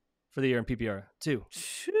 2 for the year in PPR. 2.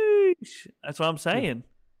 Sheesh. That's what I'm saying.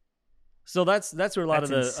 So that's where a lot of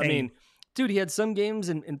the. Insane. I mean, dude, he had some games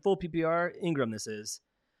in full PPR. Ingram, this is.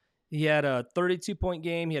 He had a 32-point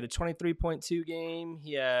game. He had a 23.2 game.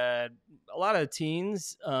 He had a lot of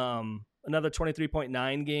teens. Another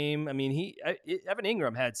 23.9 game. I mean, Evan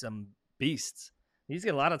Ingram had some beasts. He's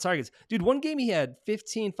got a lot of targets. Dude, one game he had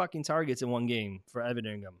 15 fucking targets in one game for Evan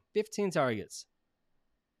Ingram. 15 targets.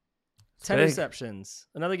 10 receptions.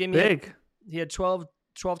 Another game he had 12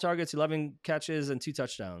 targets, 11 catches, and 2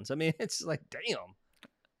 touchdowns. I mean, it's like, damn.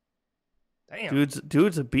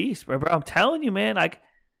 Dude's a beast, bro. I'm telling you, man.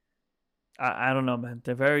 I don't know, man.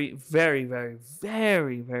 They're very, very, very,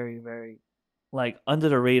 very, very, very, like, under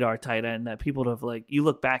the radar tight end that people have, like, you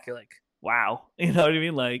look back, you're like, wow. You know what I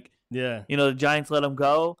mean? Like, yeah. The Giants let him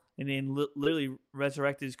go and then literally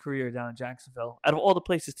resurrected his career down in Jacksonville. Out of all the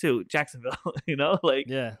places, too, Jacksonville. Like,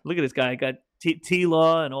 look at this guy. Got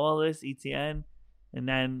T-Law and all this, ETN. And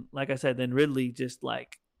then, like I said, then Ridley just,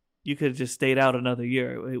 like, you could have just stayed out another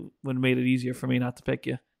year. It would have made it easier for me not to pick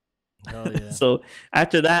you. Oh, yeah. So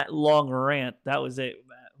after that long rant, that was it,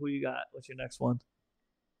 Matt. Who you got? What's your next one?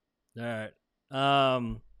 All right.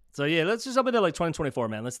 So yeah, let's just jump into like 2024,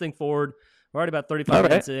 man. Let's think forward. We're already about 35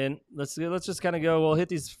 minutes in. Let's just kind of go. We'll hit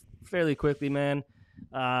these fairly quickly, man.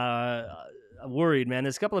 I'm worried, man.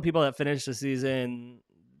 There's a couple of people that finished the season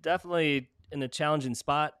definitely in a challenging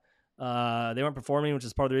spot. They weren't performing, which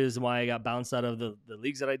is part of the reason why I got bounced out of the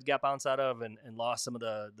leagues that I got bounced out of and lost some of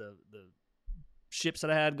the ships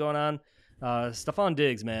that I had going on. Stephon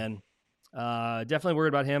Diggs, man. Definitely worried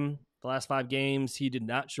about him. The last 5 games, he did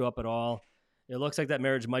not show up at all. It looks like that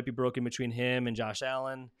marriage might be broken between him and Josh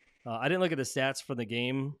Allen. I didn't look at the stats for the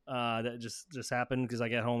game that just happened because I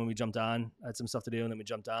got home and we jumped on. I had some stuff to do and then we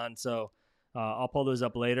jumped on. So I'll pull those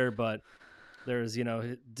up later. But there's,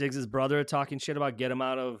 Diggs' brother talking shit about get him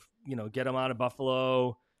out of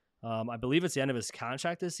Buffalo. I believe it's the end of his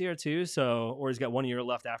contract this year too. So, or he's got 1 year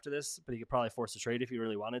left after this, but he could probably force a trade if he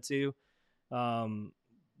really wanted to.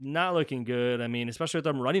 Not looking good. I mean, especially with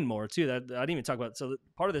them running more too. That I didn't even talk about. So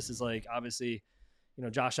part of this is like, obviously,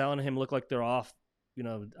 Josh Allen and him look like they're off,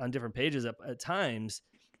 on different pages at times.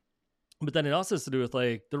 But then it also has to do with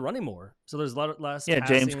like they're running more. So there's a lot less. Yeah,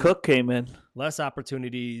 passing, James Cook came in. Less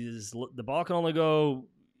opportunities. The ball can only go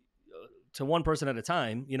to one person at a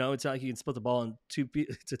time. It's not like you can split the ball in to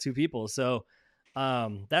 2 people. So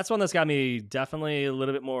that's one that's got me definitely a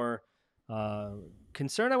little bit more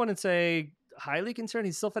concerned. I wouldn't say highly concerned.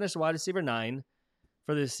 He's still finished wide receiver 9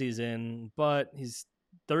 for this season, but he's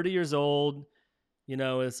 30 years old.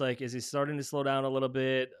 It's like, is he starting to slow down a little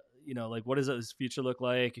bit? Like, what does his future look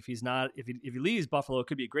like? If he's not, if he leaves Buffalo, it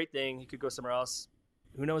could be a great thing. He could go somewhere else.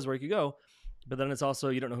 Who knows where he could go? But then it's also,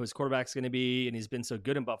 you don't know who his quarterback's going to be, and he's been so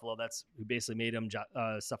good in Buffalo. That's who basically made him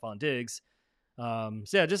Stephon Diggs. So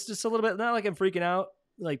yeah, just a little bit. Not like I'm freaking out,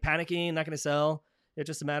 like panicking, not going to sell. It's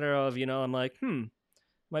just a matter of, I'm like,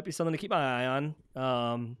 might be something to keep my eye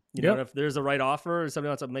on. You know, if there's a right offer or somebody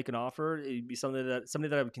wants to make an offer, it'd be something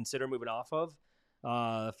that I would consider moving off of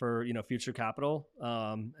for future capital,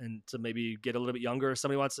 and to maybe get a little bit younger.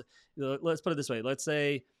 Somebody wants to, let's put it this way. Let's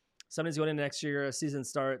say somebody's going into next year, a season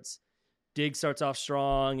starts. Diggs starts off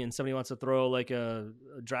strong and somebody wants to throw like a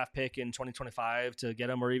draft pick in 2025 to get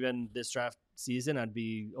him, or even this draft season, I'd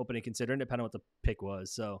be open to considering, depending on what the pick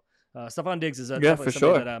was. So Stephon Diggs is definitely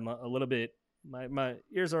something that I'm a little bit, my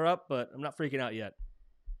ears are up, but I'm not freaking out yet.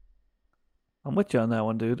 I'm with you on that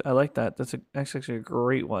one, dude. I like that. That's actually a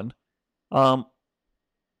great one. I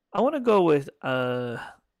want to go with, I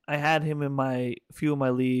I had him in my few of my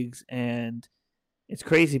leagues, and it's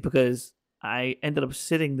crazy because I ended up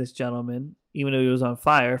sitting this gentleman, even though he was on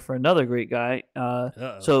fire, for another great guy.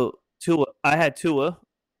 Uh-oh. So Tua, I had Tua,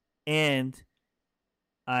 and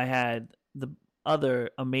I had the other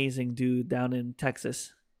amazing dude down in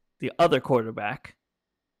Texas, the other quarterback.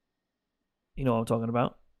 You know what I'm talking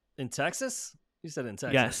about? In Texas? You said in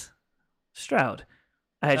Texas. Yes, Stroud.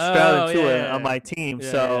 I had Stroud and Oh, Tua on my team,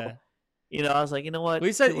 yeah, so yeah. I was like, you know what? Well,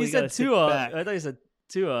 you said Tua. I thought you said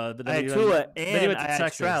Tua, but I then had Tua then you and went I to had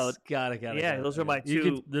Texas. Stroud. Got it. Yeah, those were my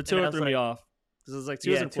two. The Tua threw me off. This is like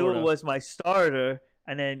Tua's in Florida. Tua was my starter,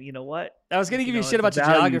 and then you know what? I was gonna give you shit about your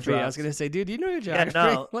geography. I was gonna say, dude, you know your geography.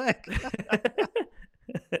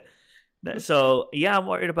 Yeah, so yeah, I'm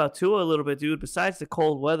worried about Tua a little bit, dude. Besides the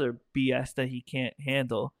cold weather BS that he can't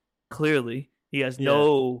handle, clearly he has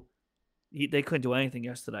they couldn't do anything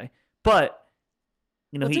yesterday. But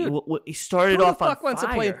he started off on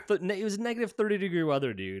fire. It was negative 30-degree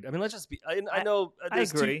weather, dude. I mean, let's just be. I know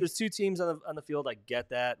there's two teams on the field. I get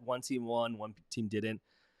that. One team won, one team didn't.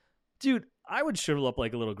 Dude, I would shrivel up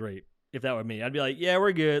like a little grape if that were me. I'd be like, yeah,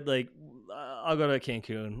 we're good. Like, I'll go to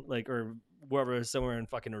Cancun, like, or wherever, somewhere in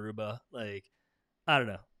fucking Aruba. Like, I don't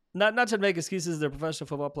know. Not to make excuses. They're professional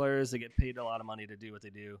football players. They get paid a lot of money to do what they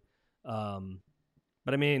do.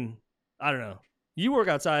 But I mean, I don't know. You work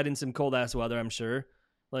outside in some cold ass weather, I'm sure.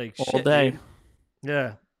 Like all day. Dude.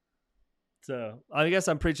 Yeah. So I guess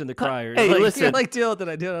I'm preaching the crier. Hey, listen, like deal with it.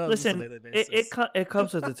 I do it. Listen, it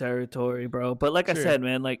comes with the territory, bro. But like I said,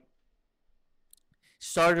 man, like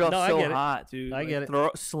started off so hot, dude. I get it.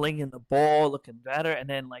 Slinging the ball, looking better, and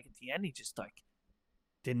then like at the end, he just like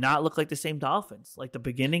did not look like the same Dolphins. Like the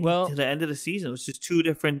beginning to the end of the season, it was just two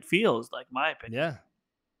different feels. Like my opinion. Yeah.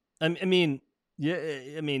 I mean,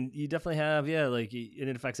 you definitely have, like, and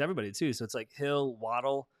it affects everybody too. So it's like Hill,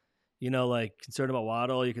 Waddle, like concerned about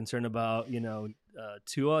Waddle. You're concerned about,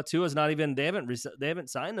 Tua. Tua's not even, they haven't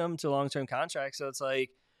signed him to a long-term contract. So it's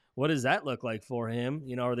like, what does that look like for him?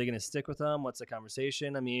 Are they going to stick with him? What's the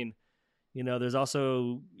conversation? I mean, there's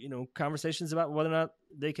also, conversations about whether or not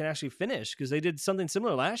they can actually finish, because they did something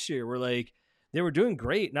similar last year where like they were doing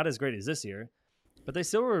great, not as great as this year, but they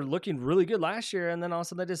still were looking really good last year. And then all of a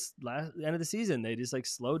sudden, the end of the season, they just like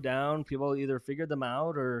slowed down. People either figured them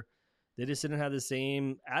out or they just didn't have the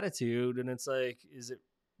same attitude. And it's like,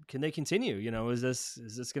 can they continue? Is this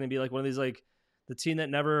going to be like one of these, like the team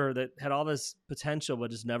that had all this potential,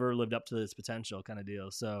 but just never lived up to this potential kind of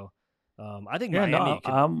deal. So I think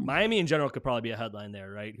Miami in general could probably be a headline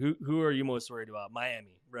there, right? Who are you most worried about?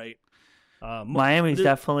 Miami, right? Miami's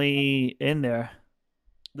definitely in there.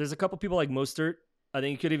 There's a couple people like Mostert. I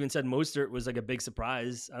think you could even said Mostert was like a big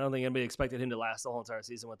surprise. I don't think anybody expected him to last the whole entire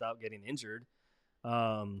season without getting injured.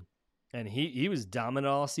 And he was dominant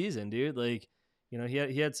all season, dude. Like,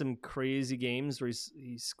 he had some crazy games where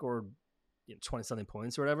he scored 20-something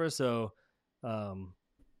points or whatever. So I'm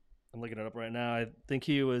looking it up right now. I think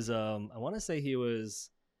he was I want to say he was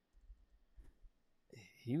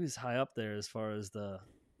high up there as far as the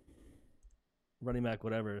running back,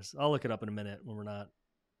 whatever. I'll look it up in a minute when we're not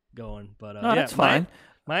going, but that's fine.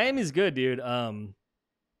 Miami's good, dude.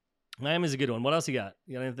 Miami's a good one. What else you got?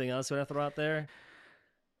 You got anything else you want to throw out there?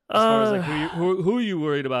 As far as like who are you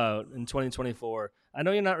worried about in 2024? I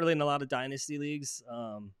know you're not really in a lot of dynasty leagues,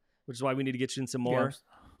 which is why we need to get you in some more.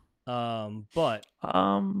 Yeah. But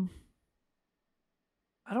I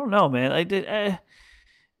don't know, man. I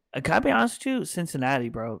gotta be honest with you, Cincinnati,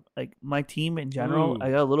 bro. Like my team in general,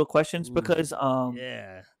 I got a little questions because So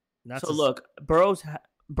look,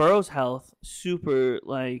 Burrow's health super,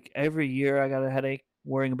 like every year I got a headache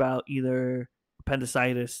worrying about either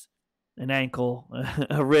appendicitis, an ankle,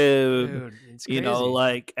 a rib, dude,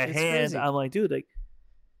 like a hand. Crazy. I'm like, dude, like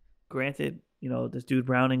granted, this dude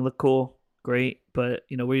Browning looked cool, great, but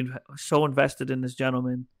we're so invested in this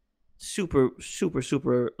gentleman. Super, super,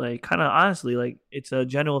 super, like kind of honestly, like it's a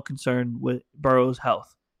genuine concern with Burrow's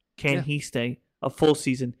health. Can he stay a full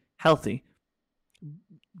season healthy?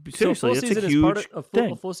 Seriously, it's a huge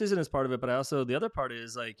thing. A full season is part of it, but also the other part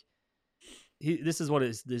is like this is what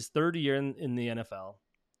is his third year in the NFL.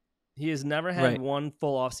 He has never had one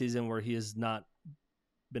full off season where he has not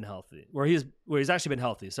been healthy, where he's actually been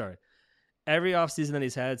healthy. Sorry, every off season that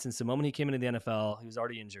he's had since the moment he came into the NFL, he was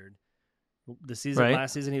already injured. The season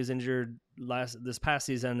last season he was injured. This past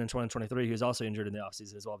season in 2023 he was also injured in the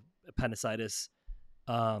offseason as well, appendicitis.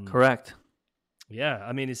 Correct. Yeah,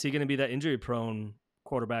 I mean, is he going to be that injury prone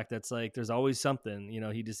quarterback that's like there's always something?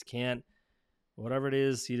 He just can't. Whatever it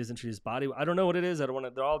is, he doesn't treat his body. I don't know what it is. I don't want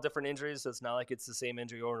to. They're all different injuries, so it's not like it's the same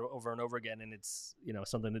injury over and over again, and it's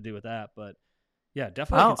something to do with that. But yeah,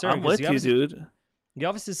 definitely a concern. I'm with you, dude. You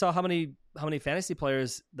obviously saw how many fantasy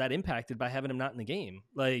players that impacted by having him not in the game.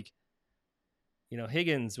 Like,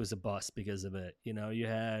 Higgins was a bust because of it. You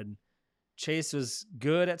had Chase was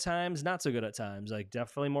good at times, not so good at times. Like,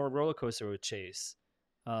 definitely more roller coaster with Chase.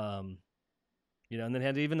 And then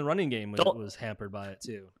had even the running game was hampered by it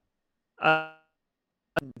too.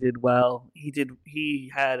 Did well.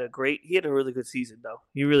 He had a really good season though.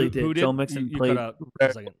 He really did. Who did. Joe Mixon you played. Cut out for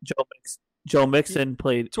a second. Joe Mixon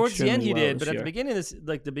played towards the end. He well did, but at year. the beginning of this,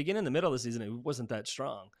 like the beginning, the middle of the season, it wasn't that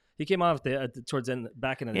strong. He came off towards the end,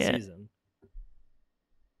 back into the season.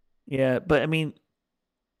 Yeah, but I mean,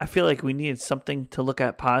 I feel like we needed something to look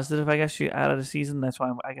at positive. I guess out of the season. That's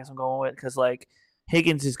why I guess I'm going with, because like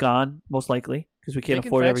Higgins is gone most likely because we can't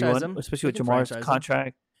afford everyone, especially with Jamar's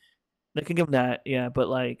contract. They can give him that, yeah. But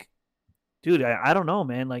like, dude, I don't know,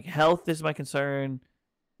 man. Like, health is my concern.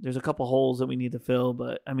 There's a couple holes that we need to fill,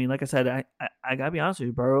 but I mean, like I said, I gotta be honest with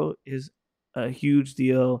you. Burrow is a huge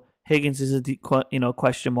deal. Higgins is a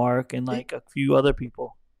question mark, and like a few other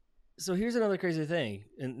people. So here's another crazy thing,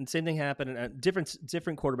 and same thing happened at different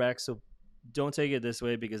quarterbacks. So don't take it this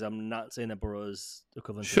way, because I'm not saying that Burrow is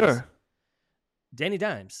equivalent. Sure. To this. Danny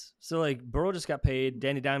Dimes. So like Burrow just got paid.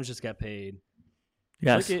 Danny Dimes just got paid.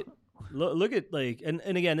 Yes. Look at like, and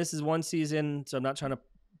again, this is one season, so I'm not trying to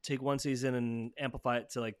take one season and amplify it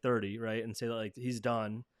to like 30, right? And say that like he's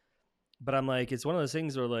done. But I'm like, it's one of those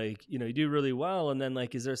things where like, you do really well, and then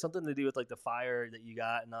like, is there something to do with like the fire that you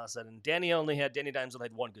got? And all of a sudden, Danny Dimes only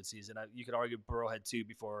had one good season. You could argue Burrow had two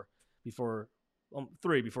before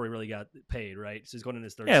 3 before he really got paid, right? So he's going in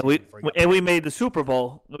his third. Yeah, we made the Super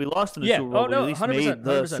Bowl. We lost in the Super Bowl. Oh no, we at least 100%, made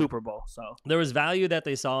the 100%. Super Bowl. So there was value that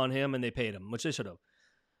they saw in him, and they paid him, which they should have.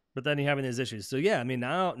 But then you're having these issues. So yeah, I mean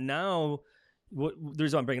now the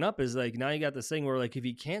reason I'm bringing up is like now you got this thing where like if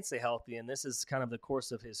he can't stay healthy, and this is kind of the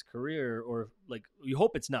course of his career, or like you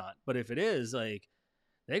hope it's not, but if it is, like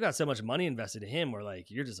they got so much money invested in him where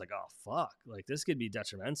like you're just like, oh fuck, like this could be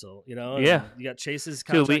detrimental, Yeah. And you got Chase's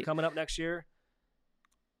contract coming up next year.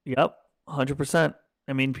 Yep, 100%.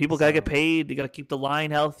 I mean, people gotta get paid. They gotta keep the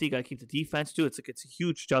line healthy. Gotta keep the defense too. It's a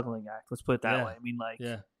huge juggling act. Let's put it that way. I mean, like,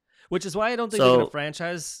 yeah. Which is why I don't think they're gonna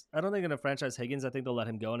franchise. I don't think they're gonna franchise Higgins. I think they'll let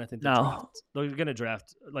him go, and I think they're gonna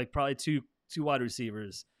draft like probably two wide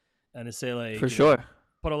receivers, and to say like for sure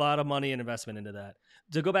put a lot of money and investment into that.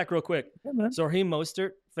 To go back real quick, so Raheem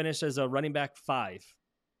Mostert finished as a running back 5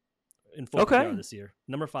 in full PPR this year,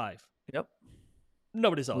 number 5. Yep,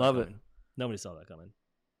 nobody saw that coming. Nobody saw that coming.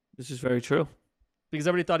 This is very true because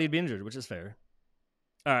everybody thought he'd be injured, which is fair.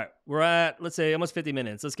 All right, we're at let's say almost 50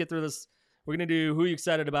 minutes. Let's get through this. We're gonna do who you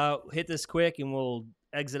excited about. Hit this quick, and we'll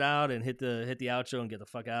exit out and hit the outro and get the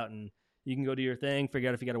fuck out. And you can go do your thing. Figure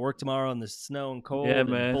out if you got to work tomorrow in the snow and cold and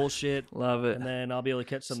bullshit. Love it. And then I'll be able to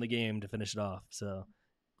catch some of the game to finish it off. So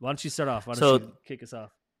why don't you start off? Why don't you kick us off?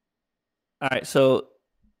 All right. So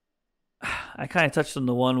I kind of touched on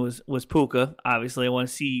the one was Puka. Obviously, I want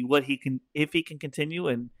to see if he can continue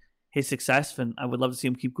and his success, and I would love to see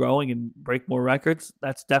him keep growing and break more records.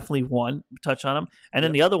 That's definitely one touch on him. And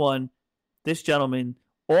then the other one. This gentleman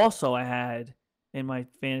also I had in my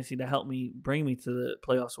fantasy to help me bring me to the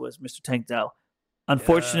playoffs was Mr. Tank Dell.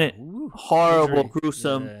 Unfortunate, horrible,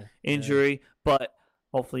 gruesome injury, but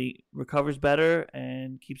hopefully recovers better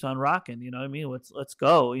and keeps on rocking. You know what I mean? Let's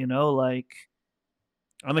go. Like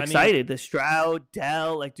I'm excited. The Stroud,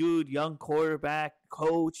 Dell, like dude, young quarterback,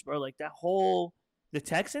 coach, bro, like that whole the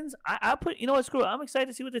Texans. I put screw it. I'm excited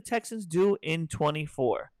to see what the Texans do in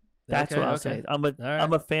 24. That's what I'll say.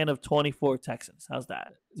 I'm a fan of 24 Texans. How's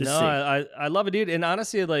that? I love it, dude. And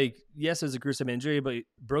honestly, like, yes, it was a gruesome injury, but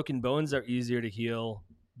broken bones are easier to heal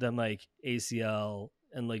than like ACL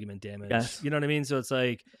and ligament damage. Yes. You know what I mean? So it's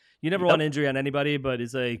like you never want injury on anybody, but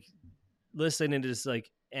it's like listening to just like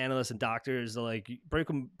analysts and doctors, like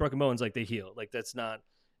broken bones, like they heal. Like that's not,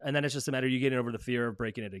 and then it's just a matter of you getting over the fear of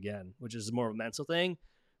breaking it again, which is more of a mental thing.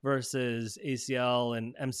 Versus ACL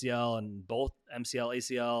and MCL and both MCL,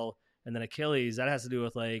 ACL, and then Achilles, that has to do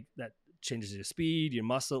with like that changes your speed, your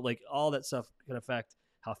muscle, like all that stuff can affect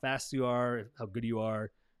how fast you are, how good you are.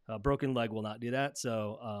 Broken leg will not do that.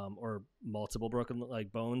 So, or multiple broken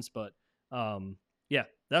leg bones. But yeah,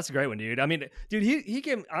 that's a great one, dude. I mean, dude, he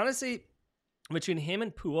can honestly, between him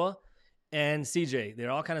and Pua and CJ, they're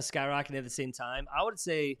all kind of skyrocketing at the same time. I would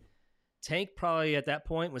say Tank probably at that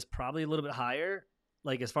point was probably a little bit higher.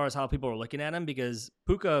 Like as far as how people were looking at him, because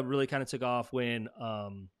Puka really kind of took off when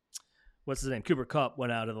what's his name, Cooper Kupp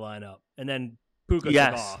went out of the lineup, and then Puka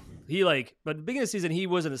took off. He but at the beginning of the season he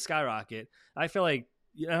wasn't a skyrocket. I feel like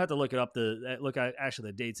I have to look it up look at actually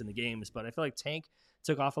the dates in the games, but I feel like Tank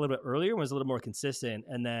took off a little bit earlier and was a little more consistent,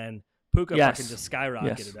 and then Puka Yes. fucking just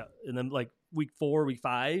skyrocketed. Yes. And then like week 4, week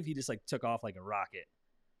 5, he just like took off like a rocket.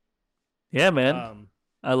 Yeah, man.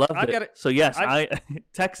 I loved I've it. got it. So yes,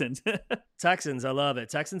 Texans. Texans, I love it.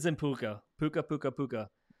 Texans and Puka. Puka.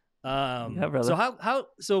 Yeah, brother. So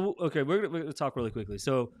so okay, we're gonna talk really quickly.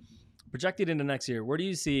 So projected into next year, where do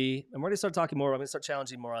you see, and we're gonna start talking more, I'm gonna start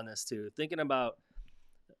challenging more on this too. Thinking about,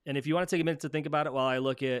 and if you want to take a minute to think about it while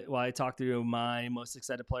I talk through my most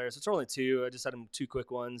excited players, it's only 2. I just had them 2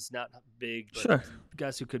 quick ones, not big, but Sure.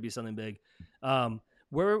 guys who could be something big.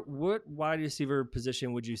 What wide receiver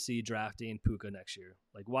position would you see drafting Puka next year?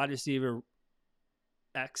 Like wide receiver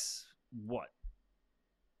X what?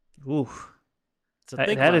 Oof. So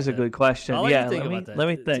that is a good question. I'll let you think about that. Let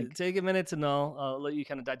me think. Take a minute to know. I'll let you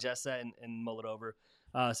kind of digest that and mull it over.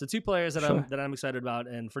 So 2 players that Sure. I'm excited about,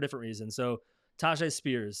 and for different reasons. So Tajay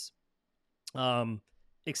Spears,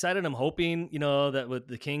 excited. I'm hoping, that with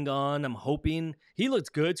the King gone, I'm hoping he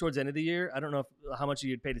looked good towards the end of the year. I don't know how much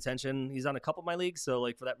you paid attention. He's on a couple of my leagues, so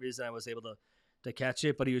like for that reason, I was able to catch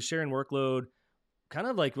it. But he was sharing workload, kind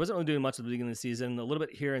of like wasn't really doing much at the beginning of the season, a little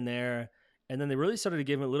bit here and there. And then they really started to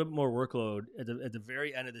give him a little bit more workload at the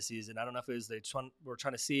very end of the season. I don't know if it was were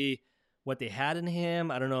trying to see what they had in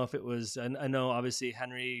him. I don't know if it was. I know obviously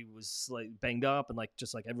Henry was like banged up, and like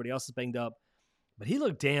just like everybody else is banged up, but he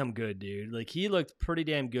looked damn good, dude. Like he looked pretty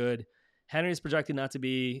damn good. Henry's projected not to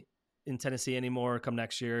be in Tennessee anymore come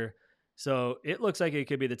next year, so it looks like it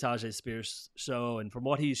could be the Tajay Spears show. And from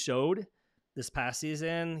what he showed this past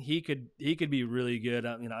season, he could be really good.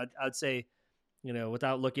 I'd say.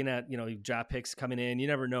 Without looking at, draft picks coming in, you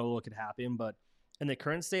never know what could happen. But in the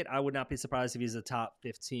current state, I would not be surprised if he's a top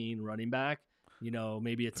 15 running back,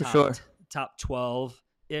 maybe a top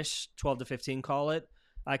 12-ish, 12 to 15, call it.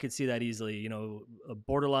 I could see that easily, a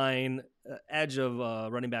borderline edge of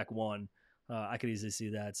running back 1. I could easily see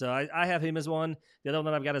that. So I have him as one. The other one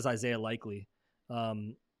that I've got is Isaiah Likely.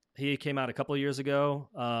 He came out a couple of years ago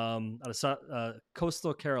out of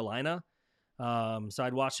Coastal Carolina. So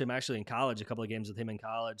I'd watched him actually in college, a couple of games with him in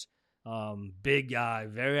college. Big guy,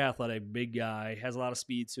 very athletic, big guy, has a lot of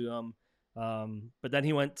speed to him. But then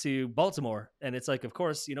he went to Baltimore, and it's like, of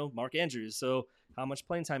course, Mark Andrews. So how much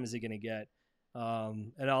playing time is he going to get?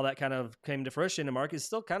 And all that kind of came to fruition. And Mark is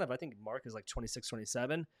still I think Mark is like 26,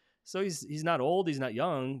 27. So he's not old, he's not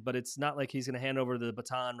young, but it's not like he's going to hand over the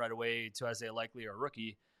baton right away to Isaiah Likely or a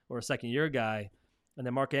rookie or a second-year guy. And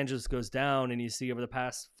then Mark Andrews goes down, and you see over the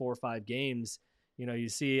past 4 or 5 games, you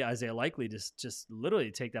see Isaiah Likely just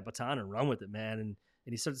literally take that baton and run with it, man. And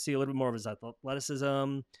you start to see a little bit more of his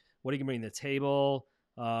athleticism, what he can bring to the table.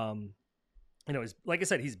 He's, like I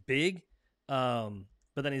said, he's big, but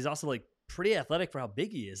then he's also like pretty athletic for how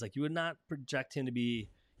big he is. Like you would not project him to be,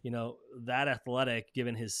 that athletic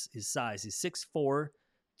given his size. He's 6'4",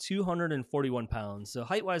 241 pounds. So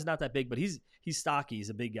height-wise, not that big, but he's stocky. He's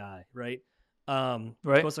a big guy, right?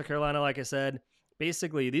 Right. Coastal Carolina, like I said,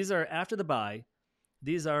 basically these are after the bye.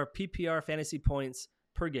 These are PPR fantasy points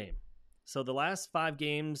per game. So the last 5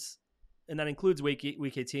 games, and that includes week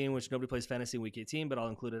 18, which nobody plays fantasy in week 18, but I'll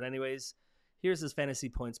include it anyways. Here's his fantasy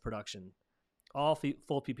points production, all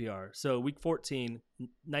full PPR. So week 14,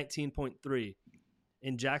 19.3.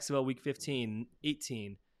 In Jacksonville, week 15,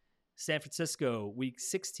 18. San Francisco, week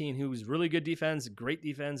 16, who was really good defense, great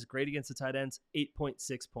against the tight ends,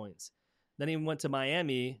 8.6 points. Then he went to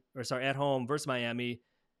at home versus Miami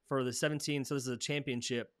for the 17. So this is a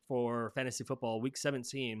championship for fantasy football. Week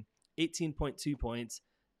 17, 18.2 points.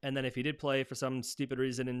 And then if he did play for some stupid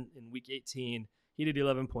reason in week 18, he did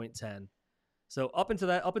 11.10. So up into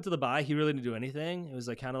the bye, he really didn't do anything. It was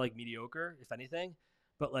like kind of like mediocre, if anything.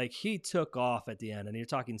 But like he took off at the end, and you're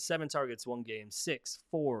talking 7 targets, 1 game, 6,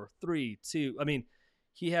 4, 3, 2. I mean,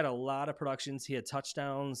 he had a lot of productions. He had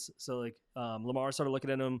touchdowns. So like Lamar started looking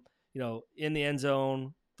at him, in the end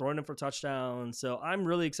zone, throwing him for touchdowns. So I'm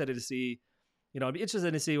really excited to see, I'd be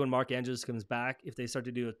interested to see when Mark Andrews comes back, if they start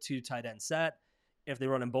to do a 2 tight end set, if they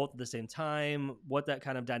run them both at the same time, what that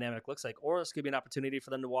kind of dynamic looks like. Or this could be an opportunity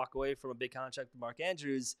for them to walk away from a big contract with Mark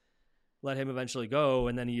Andrews, let him eventually go,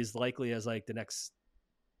 and then he's likely as like the next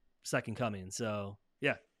second coming. So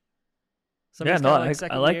yeah. I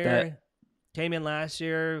like that. Came in last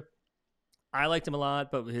year. I liked him a lot,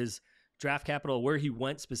 but his draft capital, where he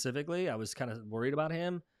went specifically, I was kind of worried about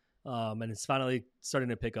him. And it's finally starting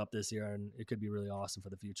to pick up this year, and it could be really awesome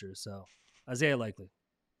for the future. So Isaiah Likely.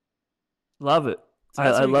 Love it. So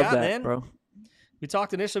I love that, man. bro. We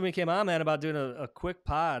talked initially when we came on, man, about doing a quick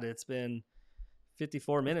pod. It's been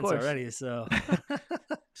 54 minutes already. So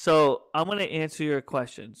So I'm going to answer your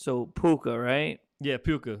question. So Puka, right? Yeah,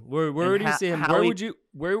 Puka. Where do you see him?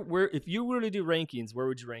 Where if you were to do rankings, where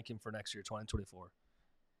would you rank him for next year, 2024?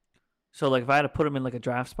 So like if I had to put him in like a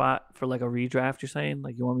draft spot for like a redraft, you're saying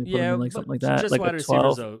like you want me to put him Yeah, in like but something like that, just like a wide receivers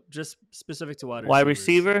 12 though. Just specific to wide wide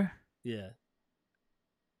receivers. receiver, Yeah.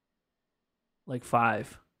 like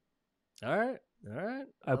 5. All right. All right.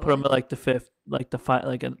 I I put him like at it. like the 5th, like the 5,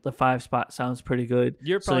 like the 5 spot sounds pretty good.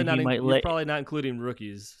 You're So probably he not. might You're let probably not including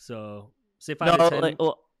rookies. So say no like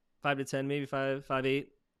 5 to 10, maybe 5, 5, 8.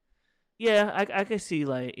 yeah, I could see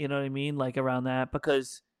like you know what I mean, like around that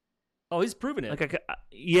because Oh, he's proven it. like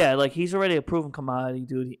yeah, like he's already a proven commodity,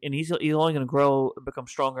 dude, and he's only gonna grow and become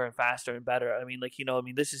stronger and faster and better. I mean, like I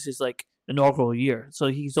mean, this is his like inaugural year, so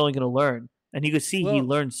he's only gonna learn, and you could see he Well,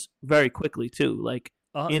 learns very quickly too, like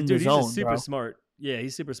in the dude, he's a zone, super bro. smart. Yeah,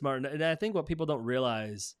 he's super smart, and I think what people don't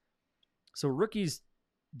realize. So rookies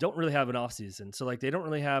don't really have an off season. So like they don't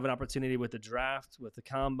really have an opportunity with the draft, with the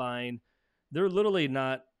combine. They're literally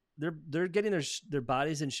not. They're getting their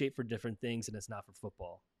bodies in shape for different things, and it's not for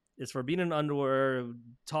football. It's for being in underwear,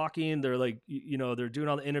 talking. They're like they're doing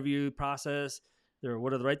all the interview process. They're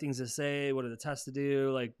what are the right things to say? What are the tests to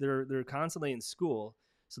do? Like they're constantly in school,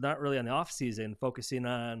 so not really on the off season, focusing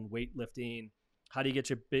on weightlifting. How do you get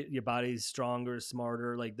your body stronger,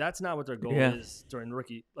 smarter? Like that's not what their goal Yeah, is during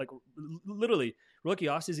rookie. Like literally rookie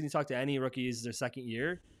offseason. You talk to any rookies their second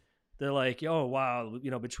year, they're like, oh wow,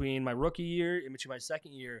 between my rookie year and between my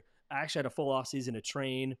second year, I actually had a full offseason to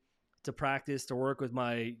train, to practice, to work with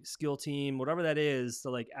my skill team, whatever that is, to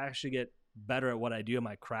like actually get better at what I do in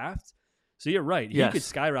my craft. So you're right, he could yes,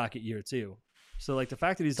 skyrocket year two. So like the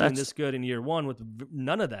fact that he's doing that's this good in year one with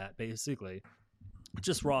none of that, basically,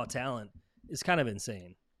 just raw talent, is kind of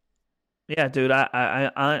insane. yeah, dude.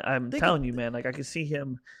 I'm Think, of, telling you, man. Like I can see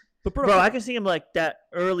him, but bro, bro. I can see him like that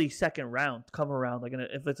early second round come around, like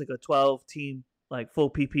if it's like a 12 team like full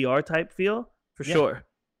PPR type feel for yeah. sure.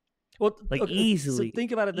 Well, Like okay, so easily,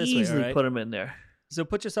 think about it this way, all easily right? put him in there. So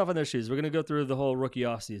put yourself in their shoes. We're gonna go through the whole rookie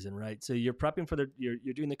offseason, right? So you're prepping for you're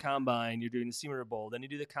doing the combine, you're doing the Senior Bowl, then you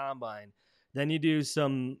do the combine, then you do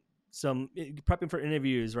some prepping for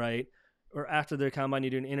interviews, right? Or after the combine, you're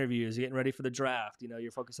doing interviews, you're getting ready for the draft.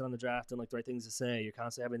 You're focusing on the draft and like the right things to say. You're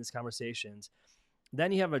constantly having these conversations.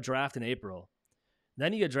 Then you have a draft in April.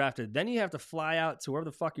 Then you get drafted. Then you have to fly out to wherever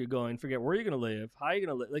the fuck you're going. Forget where you're gonna live, how you're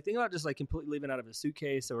gonna live. Like think about just like completely living out of a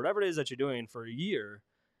suitcase or whatever it is that you're doing for a year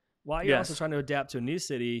while you're also Yes, trying to adapt to a new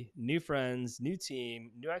city, new friends, new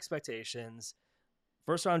team, new expectations,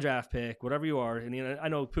 first round draft pick, whatever you are. And I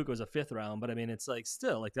know Puka was a 5th round, but I mean, it's like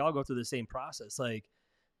still like they all go through the same process. Like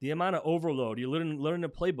the amount of overload, you're learning a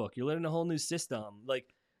playbook, you're learning a whole new system. Like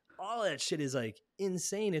all that shit is like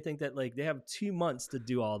insane to think that like they have 2 months to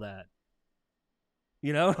do all that.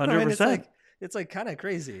 I hundred mean, percent. it's like kind of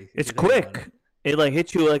crazy. If It's you think about it. quick. It like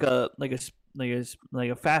hits you like a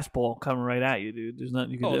fastball coming right at you, dude. There's nothing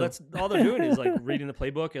you can Oh, do. that's all they're doing is like reading the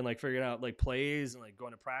playbook and like figuring out like plays and like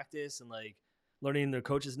going to practice and like learning their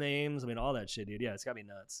coaches' names. I mean, all that shit, dude. Yeah, it's got me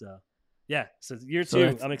nuts. So, yeah. So year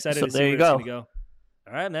two, I'm excited So to see there where you it's go. gonna go.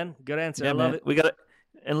 All right, man. Good answer. Yeah, I love man. it. We got to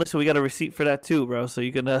and listen, we got a receipt for that too, bro. So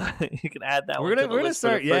you can you can add that one to the We're gonna list for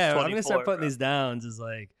start. the first Yeah, I'm 24, gonna start putting bro. these down. Is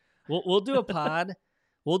like we'll do a pod.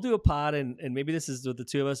 We'll do a pod, and maybe this is with the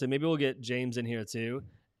two of us, and maybe we'll get James in here too,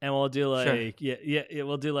 and we'll do Sure. like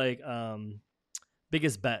we'll do like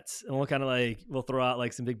biggest bets, and we'll kind of like we'll throw out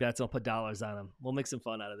like some big bets and we'll put dollars on them. We'll make some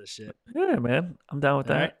fun out of this shit. Yeah, man. I'm down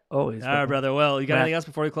with All that. right, Always. all right, Bro. brother. Well, you got Matt. anything else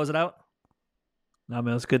before we close it out? No,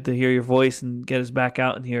 man. It's good to hear your voice and get us back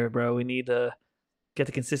out in here, bro. We need to get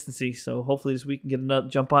the consistency. So hopefully this week can get another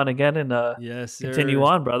jump on again and Yes, sir. continue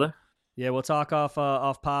on, brother. Yeah, we'll talk off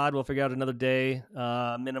pod. We'll figure out another day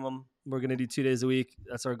minimum. We're gonna do 2 days a week.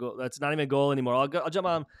 That's our goal. That's not even a goal anymore. I'll jump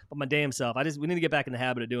on by my damn self. We need to get back in the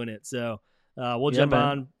habit of doing it. So we'll jump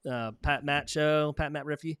man. on Pat Matt show, Pat Matt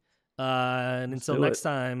Riffy. And Let's until do next it.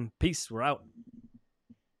 time, peace. We're out.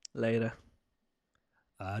 Later.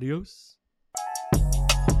 Adios.